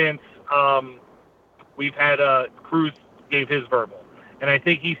ever since we've had Cruz gave his verbal. And I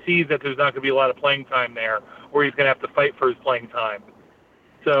think he sees that there's not going to be a lot of playing time there, or he's going to have to fight for his playing time.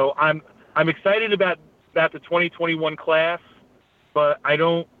 So I'm excited about the 2021 class, but I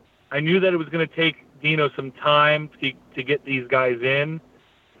knew that it was going to take Dino some time to get these guys in.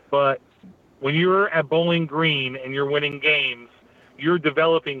 But when you're at Bowling Green and you're winning games, you're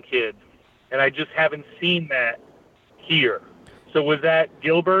developing kids. And I just haven't seen that here. So was that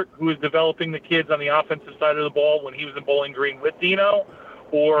Gilbert who was developing the kids on the offensive side of the ball when he was in Bowling Green with Dino?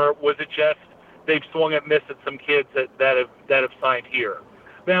 Or was it just they've swung and missed at some kids that have signed here?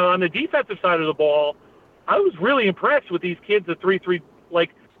 Now, on the defensive side of the ball, I was really impressed with these kids at 3-3,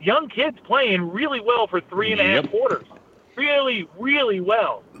 like young kids playing really well for 3.5 quarters. Really, really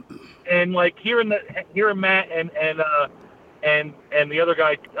well. And like hearing Matt and the other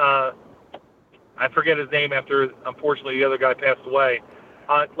guy, I forget his name after, unfortunately, the other guy passed away.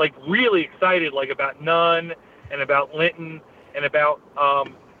 Like really excited, like about Nunn and about Linton and about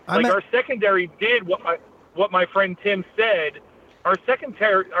our secondary did what my friend Tim said. Our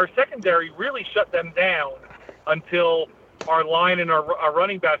secondary really shut them down until our line and our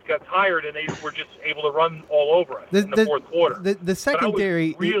running backs got tired, and they were just able to run all over us in the fourth quarter. The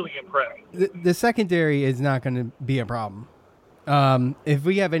secondary, but I was really impressed. The secondary is not going to be a problem. If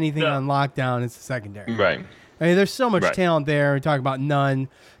we have anything on lockdown, it's the secondary. Right. I mean, there's so much talent there. We talk about Nunn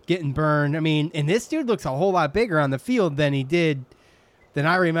getting burned. I mean, and this dude looks a whole lot bigger on the field than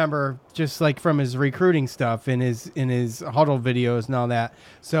I remember, just like from his recruiting stuff in his huddle videos and all that.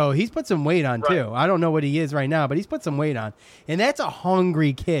 So he's put some weight on too. I don't know what he is right now, but he's put some weight on, and that's a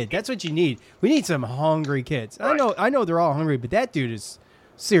hungry kid. That's what you need. We need some hungry kids. Right. I know they're all hungry, but that dude is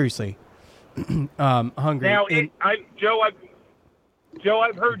seriously hungry. Now, Joe,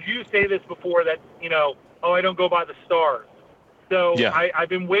 I've heard you say this before that, I don't go by the stars. So I've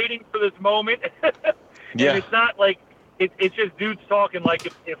been waiting for this moment. And it's not like it's just dudes talking. Like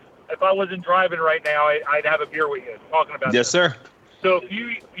if I wasn't driving right now, I'd have a beer with you talking about this. Yes, sir. So a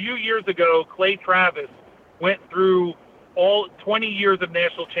few years ago, Clay Travis went through all 20 years of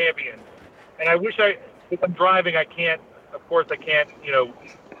national champions. And I wish if I'm driving, I can't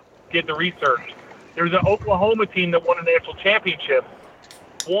get the research. There's an Oklahoma team that won a national championship.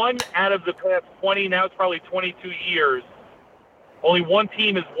 One out of the past 20, now it's probably 22 years, only one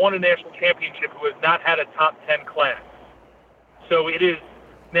team has won a national championship who has not had a top 10 class. So it is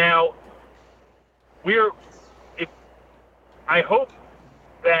now I hope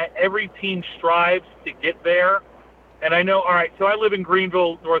that every team strives to get there. And I know, all right, so I live in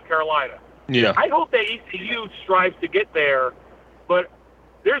Greenville, North Carolina. Yeah. I hope that ECU strives to get there, but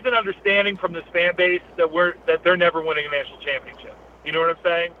there's an understanding from this fan base that they're never winning a national championship. You know what I'm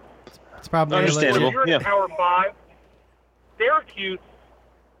saying? It's probably understandable. If you're in Power 5, Syracuse,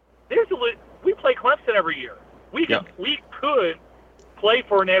 we play Clemson every year. We could play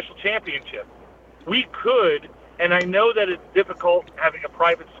for a national championship. We could, and I know that it's difficult having a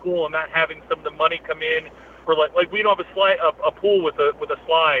private school and not having some of the money come in, or like we don't have a pool with a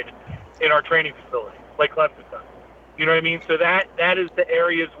slide in our training facility like Clemson does. You know what I mean? So that is the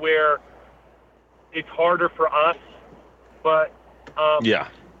areas where it's harder for us, but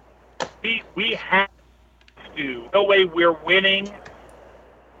we have to. No way we're winning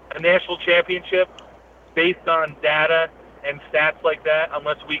a national championship based on data and stats like that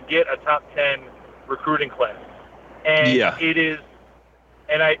unless we get a top 10 recruiting class. And it is,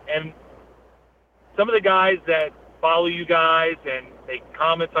 and some of the guys that follow you guys and make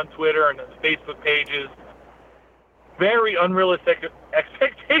comments on Twitter and the Facebook pages, very unrealistic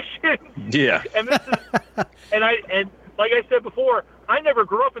expectations. Yeah. And this is, and like I said before, I never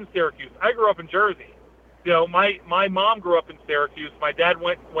grew up in Syracuse. I grew up in Jersey. My mom grew up in Syracuse. My dad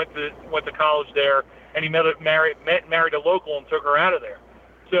went to college there, and he married a local and took her out of there.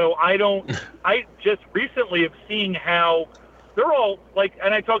 So I just recently have seen how they're all like,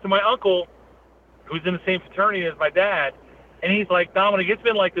 and I talked to my uncle who's in the same fraternity as my dad, and he's like, Dominic, it's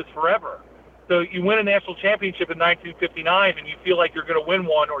been like this forever. So you win a national championship in 1959, and you feel like you're going to win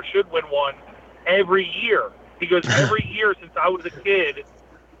one or should win one every year. He goes, every year since I was a kid,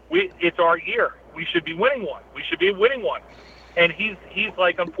 it's our year. We should be winning one. We should be winning one. And he's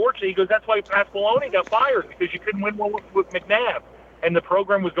like, unfortunately, he goes, that's why Pasqualoni got fired, because you couldn't win one with McNabb. And the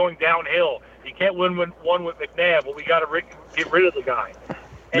program was going downhill. You can't win one with McNabb. Well, we got to get rid of the guy.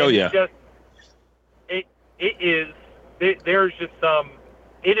 And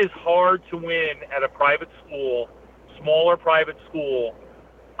it is hard to win at a private school, smaller private school,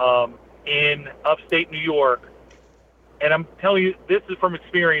 in upstate New York. And I'm telling you, this is from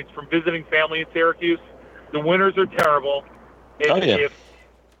experience, from visiting family in Syracuse. The winters are terrible. If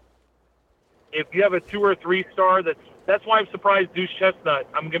you have a 2 or 3 star, that's why I'm surprised Deuce Chestnut.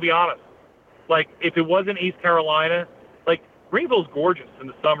 I'm going to be honest. Like, if it wasn't East Carolina, like, Greenville's gorgeous in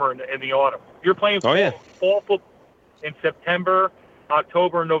the summer and in the autumn. You're playing fall football in September,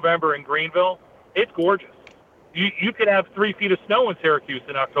 October, and November in Greenville. It's gorgeous. You could have 3 feet of snow in Syracuse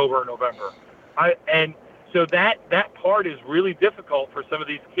in October or November. And so that part is really difficult for some of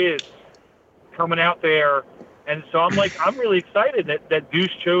these kids coming out there. And so I'm really excited that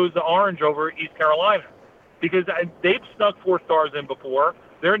Deuce chose the Orange over East Carolina, because they've snuck 4 stars in before.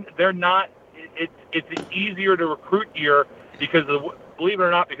 They're not. It's easier to recruit here because believe it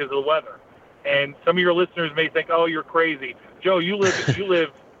or not, because of the weather. And some of your listeners may think, "Oh, you're crazy, Joe. You live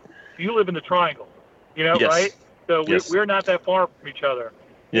in the Triangle, right? So we're not that far from each other.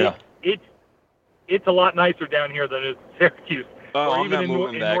 Yeah, it's a lot nicer down here than it is in Syracuse, or even I'm not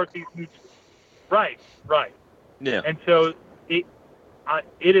moving back. Northeast. Right. Yeah. And so it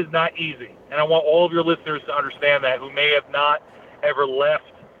is not easy. And I want all of your listeners to understand that, who may have not ever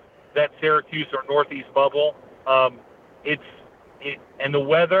left that Syracuse or Northeast bubble. And the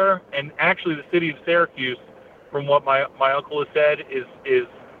weather, and actually the city of Syracuse, from what my uncle has said, is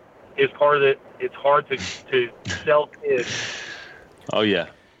part of it. It's hard to sell kids. Oh yeah.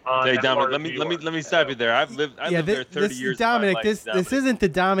 Hey Dominic, let me stop you there. I've lived there 30 years. Dominic, of my life, this isn't the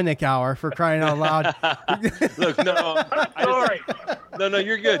Dominic hour, for crying out loud. Look, sorry. No,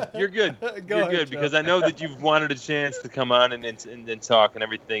 you're good. You're good. You're good, because I know that you've wanted a chance to come on and talk and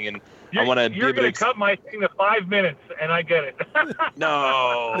everything, and I want to be able to. You're going to cut my thing to 5 minutes, and I get it. No,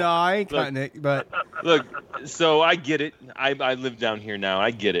 I ain't cutting it. But look, so I get it. I live down here now.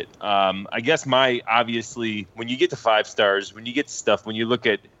 I get it. I guess obviously, when you get to 5 stars, when you get to stuff, when you look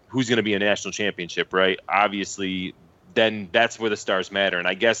at who's going to be a national championship, right? Obviously, then that's where the stars matter. And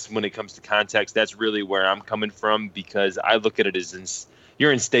I guess when it comes to context, that's really where I'm coming from, because I look at it as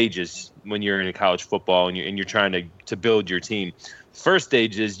you're in stages when you're in college football and you're trying to build your team. First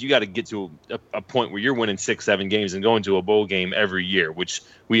stage is you got to get to a point where you're winning 6-7 games and going to a bowl game every year, which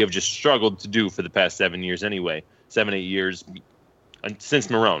we have just struggled to do for the past 7 years anyway, 7-8 years since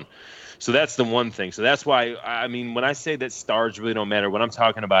Marone. So that's the one thing. So that's why, I mean, when I say that stars really don't matter, what I'm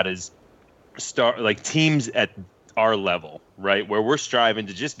talking about is teams at our level, right, where we're striving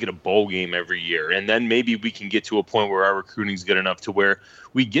to just get a bowl game every year. And then maybe we can get to a point where our recruiting is good enough to where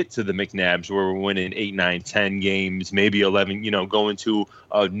we get to the McNabbs, where we're winning 8, 9, 10 games, maybe 11, going to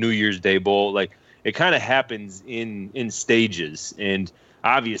a New Year's Day bowl. Like, it kind of happens in stages. And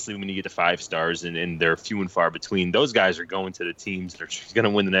obviously, when you get to 5 stars and they're few and far between, those guys are going to the teams that are going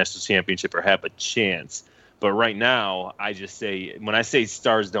to win the national championship or have a chance. But right now, I just say, when I say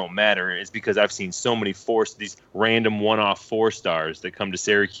stars don't matter, it's because I've seen so many these random one-off 4 stars that come to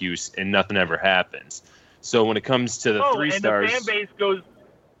Syracuse and nothing ever happens. So when it comes to the 3 stars, the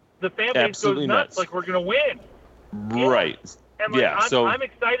fan base goes nuts. Like, we're going to win. Right. And I'm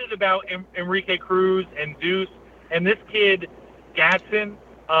excited about Enrique Cruz and Deuce and this kid Gatson,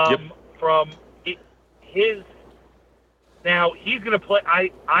 from his. Now he's going to play.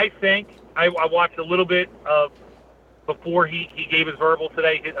 I think I watched a little bit of before he gave his verbal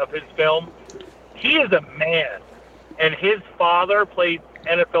today of his film. He is a man, and his father played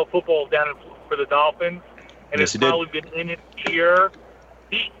NFL football down for the Dolphins, and has probably been in it here.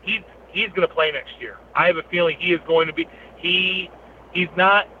 He's going to play next year. I have a feeling he is going to be. He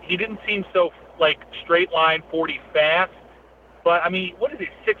didn't seem so like straight line 40 fast. But, I mean, what is he,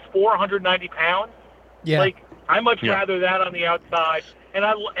 6'4", 190 pounds? Yeah. Like, I much rather that on the outside. And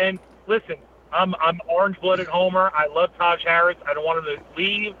listen, I'm orange-blooded homer. I love Taj Harris. I don't want him to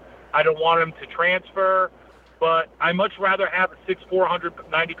leave. I don't want him to transfer. But I much rather have a 6'4",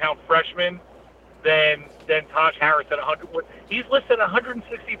 190-pound freshman than Taj Harris at 100. He's listed at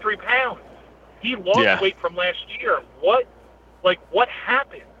 163 pounds. He lost weight from last year. What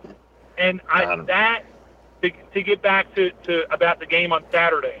happened? And to get back to about the game on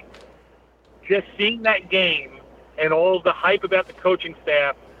Saturday, just seeing that game and all of the hype about the coaching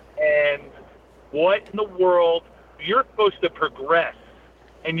staff and what in the world, you're supposed to progress,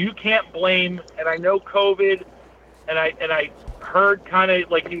 and you can't blame. And I know COVID, and I heard kind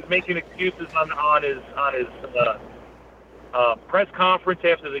of like he was making excuses on his press conference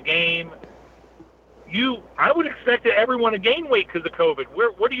after the game. I would expect everyone to gain weight because of COVID.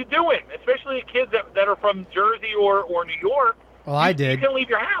 What are you doing? Especially the kids that are from Jersey or New York. Well, I did. You can't leave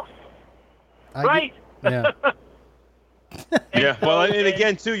your house. Right. Yeah. Yeah. Well, and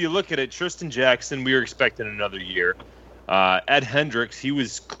again, too, you look at it. Tristan Jackson, we were expecting another year. Ed Hendricks, he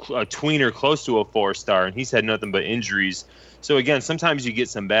was a tweener close to a 4-star, and he's had nothing but injuries. So, again, sometimes you get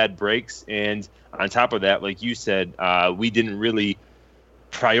some bad breaks. And on top of that, like you said, we didn't really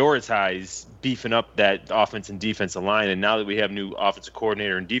prioritize beefing up that offense and defensive line. And now that we have new offensive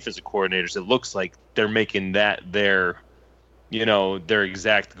coordinator and defensive coordinators, it looks like they're making that their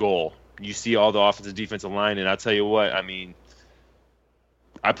exact goal. You see all the offensive defensive line, and I'll tell you what, I mean,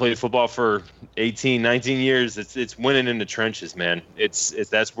 I played football for 18, 19 years. It's winning in the trenches, man. It's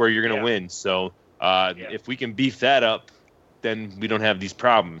that's where you're going to win. So if we can beef that up, then we don't have these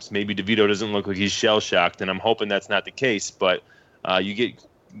problems. Maybe DeVito doesn't look like he's shell-shocked, and I'm hoping that's not the case. But you get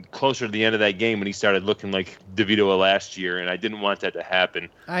closer to the end of that game when he started looking like DeVito last year, and I didn't want that to happen.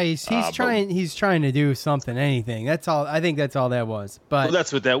 He's trying to do something, anything. That's all. I think that's all that was. But well,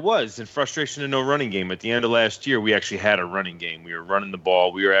 that's what that was. And frustration and no running game. At the end of last year, we actually had a running game. We were running the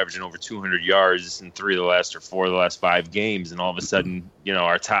ball. We were averaging over 200 yards in 4 of the last 5 games, and all of a sudden,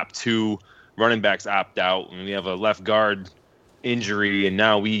 our top 2 running backs opt out, and we have a left guard injury, and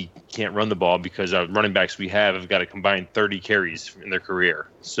now we can't run the ball because our running backs we have got a combined 30 carries in their career.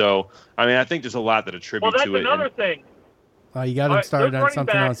 So, I mean, I think there's a lot that attribute to it. Well, that's another thing. You got them started on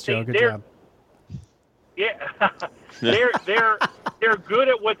something else, Joe. Good job. Yeah, they're good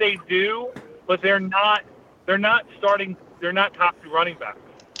at what they do, but they're not starting. They're not top 2 running backs,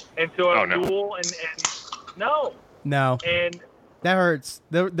 and so Abdul and no, and that hurts.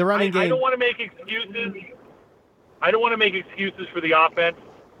 The running game. I don't want to make excuses. I don't want to make excuses for the offense,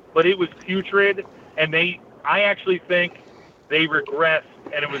 but it was putrid, and I actually think they regressed,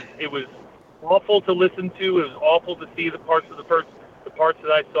 and it was awful to listen to. It was awful to see the parts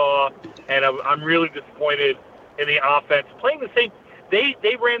that I saw, and I'm really disappointed in the offense playing the same.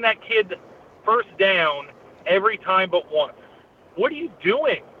 They ran that kid first down every time but once. What are you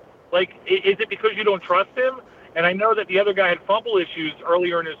doing? Like, is it because you don't trust him? And I know that the other guy had fumble issues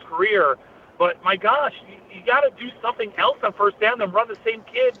earlier in his career. But, my gosh, you got to do something else on first down than run the same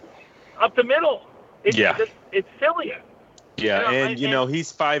kid up the middle. It's silly. Yeah,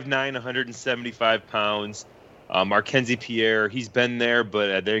 he's 5'9", 175 pounds. Markenzie Pierre, he's been there,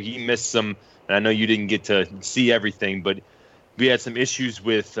 but he missed some. And I know you didn't get to see everything, but we had some issues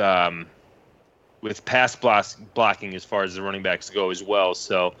with pass blocking as far as the running backs go as well.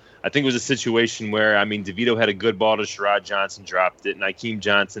 So I think it was a situation where, I mean, DeVito had a good ball to Sherrod Johnson, dropped it. Nykeem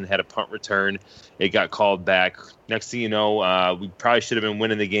Johnson had a punt return. It got called back. Next thing you know, we probably should have been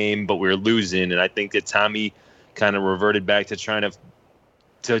winning the game, but we were losing. And I think that Tommy kind of reverted back to trying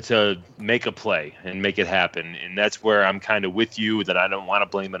to make a play and make it happen. And that's where I'm kind of with you, that I don't want to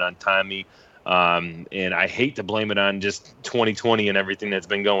blame it on Tommy. And I hate to blame it on just 2020 and everything that's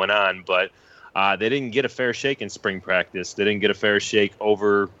been going on, but they didn't get a fair shake in spring practice. They didn't get a fair shake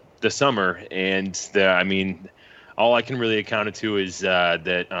over the summer. And, all I can really account it to is that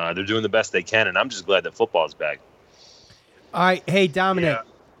they're doing the best they can, and I'm just glad that football is back. All right. Hey, Dominic. Yeah.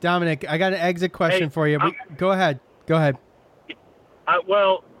 Dominic, I got an exit question for you. Go ahead.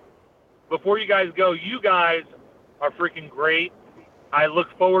 Well, before you guys go, you guys are freaking great. I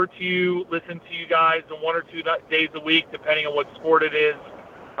look forward to listening to you guys on 1 or 2 days a week, depending on what sport it is.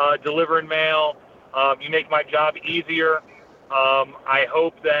 Delivering mail. You make my job easier. I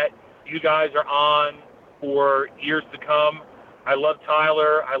hope that you guys are on for years to come. I love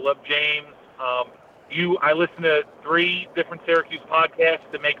Tyler. I love James. I listen to 3 different Syracuse podcasts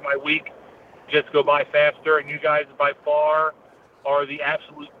to make my week just go by faster, and you guys by far are the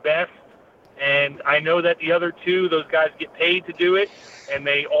absolute best. And I know that the other 2, those guys get paid to do it, and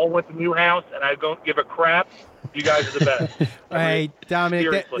they all went to Newhouse, and I don't give a crap. You guys are the best. Hey,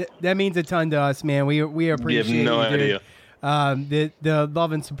 Dominic, that means a ton to us, man. We appreciate it. You have no idea. The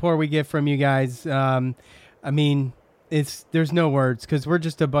love and support we get from you guys. There's no words, because we're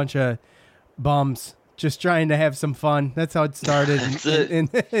just a bunch of bums just trying to have some fun. That's how it started.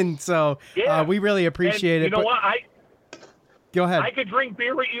 and so we really appreciate it. You know what? Go ahead. I could drink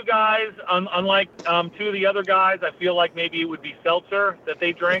beer with you guys. Unlike 2 of the other guys, I feel like maybe it would be seltzer that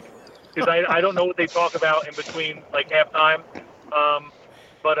they drink, because I don't know what they talk about in between, like, halftime.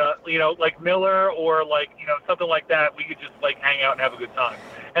 But like Miller or something like that, we could just hang out and have a good time.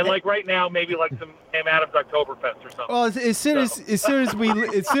 And right now, maybe some Sam Adams Oktoberfest or something. Well, as soon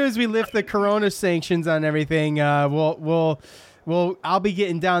as we lift the Corona sanctions on everything, we'll I'll be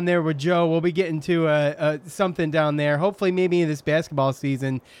getting down there with Joe. We'll be getting to something down there. Hopefully, maybe this basketball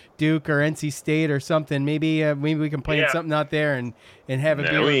season, Duke or NC State or something. Maybe we can plan something out there and have a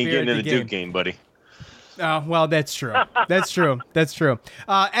beer. We ain't getting in the game. Duke game, buddy. Oh, well, that's true. That's true. That's true.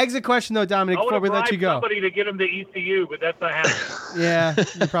 Exit question, though, Dominic, before we let you go. Somebody to get him to ECU, but that's not happening. Yeah,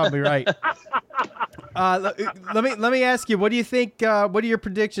 you're probably right. Let me ask you, what do you think? What are your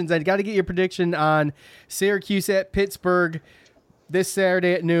predictions? I got to get your prediction on Syracuse at Pittsburgh this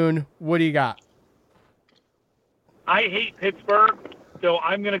Saturday at noon. What do you got? I hate Pittsburgh, so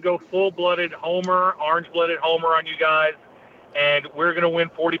I'm going to go full-blooded homer, orange-blooded homer on you guys, and we're going to win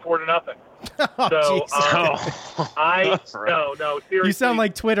 44-0. Oh, so right. Seriously, you sound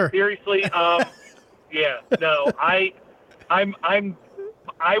like Twitter. Seriously, I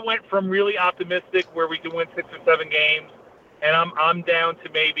went from really optimistic where we can win 6 or 7 games, and I'm down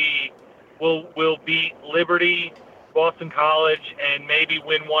to maybe we'll beat Liberty, Boston College, and maybe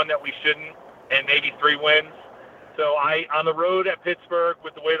win one that we shouldn't, and maybe 3 wins. So on the road at Pittsburgh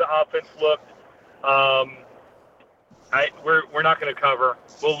with the way the offense looked. We're not going to cover.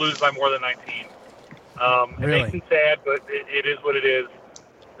 We'll lose by more than 19. It makes me sad, but it is what it is.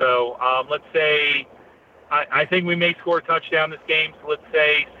 So let's say I think we may score a touchdown this game. So let's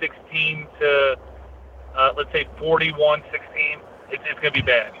say 16 to 41-16. It's going to be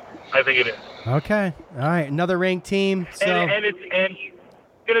bad. I think it is. Okay. All right. Another ranked team. So and it's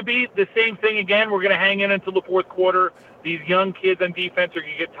going to be the same thing again. We're going to hang in until the fourth quarter. These young kids on defense are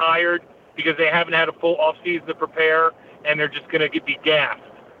going to get tired because they haven't had a full offseason to prepare, and they're just going to be gassed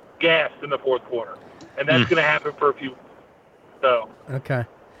in the fourth quarter. And that's going to happen for a few. So okay.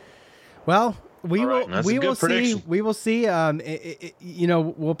 Well, we will see. We will see.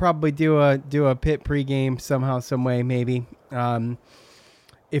 We'll probably do a Pitt pregame somehow, some way, maybe,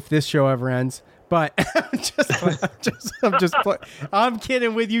 if this show ever ends. But I'm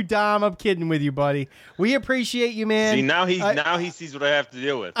kidding with you, Dom. I'm kidding with you, buddy. We appreciate you, man. See, now he sees what I have to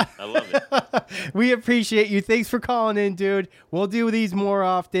deal with. I love it. We appreciate you. Thanks for calling in, dude. We'll do these more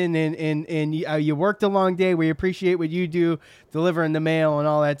often. And you worked a long day. We appreciate what you do, delivering the mail and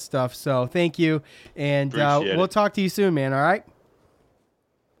all that stuff. So thank you. And we'll talk to you soon, man. All right?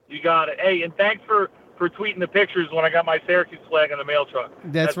 You got it. Hey, and thanks for tweeting the pictures when I got my Syracuse flag on the mail truck.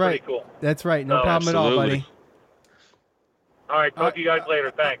 That's right. Pretty cool. That's right. No problem at all, buddy. All right. Talk to you guys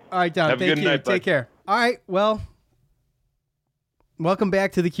later. Thanks. All right, Don. Have thank a good you. night, Take care. All right. Well, welcome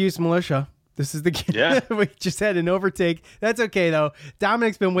back to the Cuse Militia. This is we just had an overtake. That's okay though.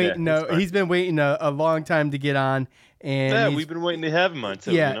 Dominic's been waiting. He's been waiting a long time to get on, and we've been waiting to have him on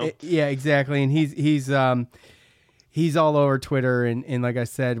too. Yeah, exactly. And he's all over Twitter, and like I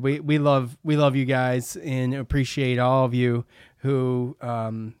said, we love you guys and appreciate all of you who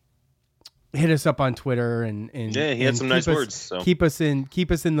hit us up on Twitter and he had some nice words. So keep us in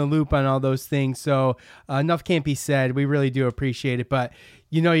the loop on all those things. So enough can't be said. We really do appreciate it, but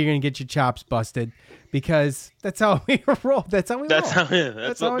you're gonna get your chops busted because that's how we roll. That's how we roll.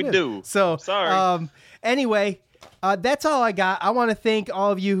 That's what we do. So sorry. Anyway, that's all I got. I want to thank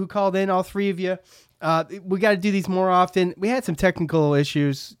all of you who called in, all 3 of you. We got to do these more often. We had some technical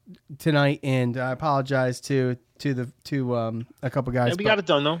issues tonight, and I apologize to a couple guys. Yeah, we got it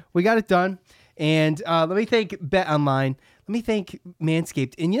done though. We got it done, and let me thank Bet Online. Let me thank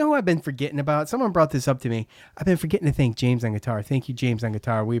Manscaped. And you know who I've been forgetting about? Someone brought this up to me. I've been forgetting to thank James on guitar. Thank you, James on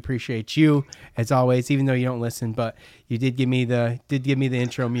guitar. We appreciate you as always, even though you don't listen, but you did give me the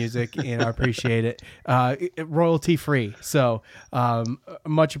intro music, and I appreciate it. Royalty free. So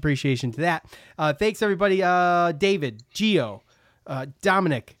much appreciation to that. Thanks everybody. David, Gio,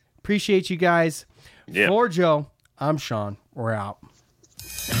 Dominic, appreciate you guys. Yeah. For Joe, I'm Sean. We're out.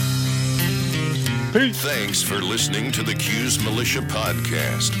 Peace. Thanks for listening to the Cuse Militia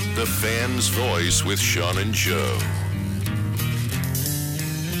Podcast, the fan's voice with Sean and Joe.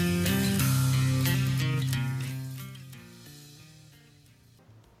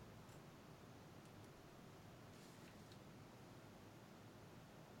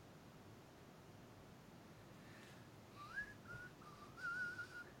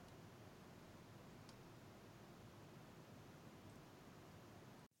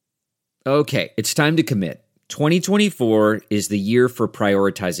 Okay, it's time to commit. 2024 is the year for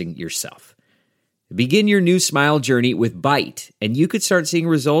prioritizing yourself. Begin your new smile journey with Byte, and you could start seeing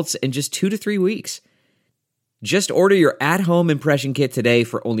results in just 2 to 3 weeks. Just order your at-home impression kit today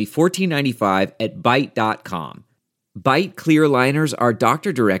for only $14.95 at Byte.com. Byte clear liners are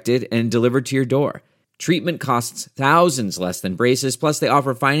doctor-directed and delivered to your door. Treatment costs thousands less than braces, plus they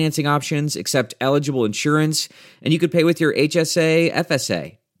offer financing options, accept eligible insurance, and you could pay with your HSA,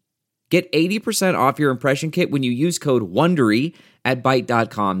 FSA. Get 80% off your impression kit when you use code WONDERY at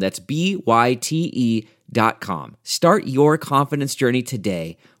Byte.com. That's BYTE.com. Start your confidence journey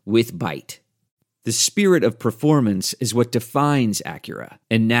today with Byte. The spirit of performance is what defines Acura.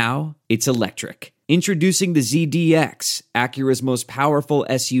 And now, it's electric. Introducing the ZDX, Acura's most powerful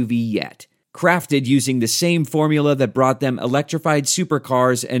SUV yet. Crafted using the same formula that brought them electrified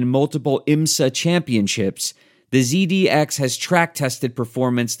supercars and multiple IMSA championships, the ZDX has track-tested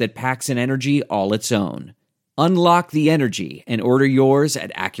performance that packs an energy all its own. Unlock the energy and order yours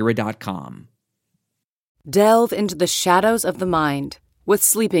at Acura.com. Delve into the shadows of the mind with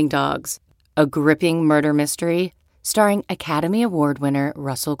Sleeping Dogs, a gripping murder mystery starring Academy Award winner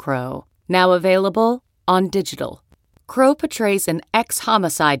Russell Crowe. Now available on digital. Crowe portrays an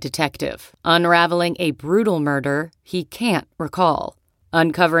ex-homicide detective unraveling a brutal murder he can't recall.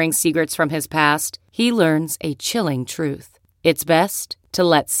 Uncovering secrets from his past, he learns a chilling truth. It's best to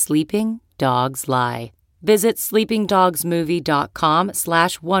let sleeping dogs lie. Visit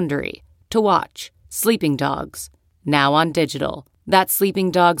sleepingdogsmovie.com/Wondery to watch Sleeping Dogs, now on digital. That's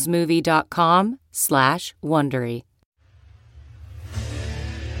sleepingdogsmovie.com/Wondery.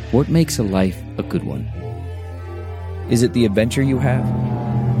 What makes a life a good one? Is it the adventure you have?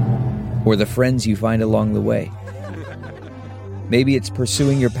 Or the friends you find along the way? Maybe it's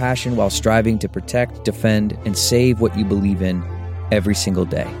pursuing your passion while striving to protect, defend, and save what you believe in every single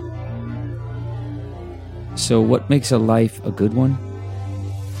day. So what makes a life a good one?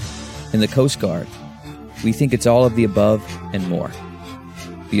 In the Coast Guard, we think it's all of the above and more.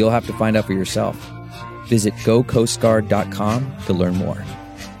 But you'll have to find out for yourself. Visit gocoastguard.com to learn more.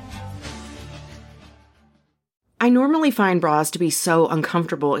 I normally find bras to be so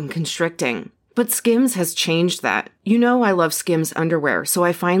uncomfortable and constricting, but Skims has changed that. You know I love Skims underwear, so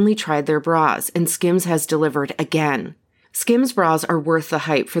I finally tried their bras, and Skims has delivered again. Skims bras are worth the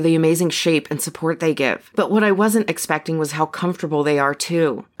hype for the amazing shape and support they give, but what I wasn't expecting was how comfortable they are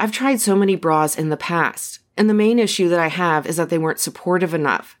too. I've tried so many bras in the past, and the main issue that I have is that they weren't supportive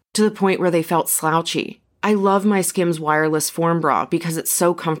enough, to the point where they felt slouchy. I love my Skims wireless form bra because it's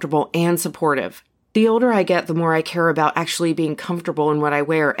so comfortable and supportive. The older I get, the more I care about actually being comfortable in what I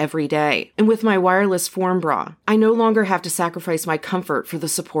wear every day. And with my wireless form bra, I no longer have to sacrifice my comfort for the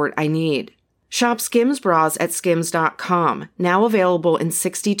support I need. Shop Skims bras at skims.com, now available in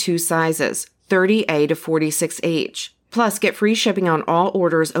 62 sizes, 30A to 46H. Plus, get free shipping on all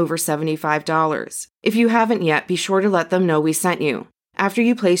orders over $75. If you haven't yet, be sure to let them know we sent you. After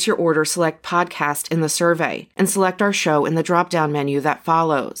you place your order, select podcast in the survey, and select our show in the drop-down menu that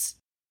follows.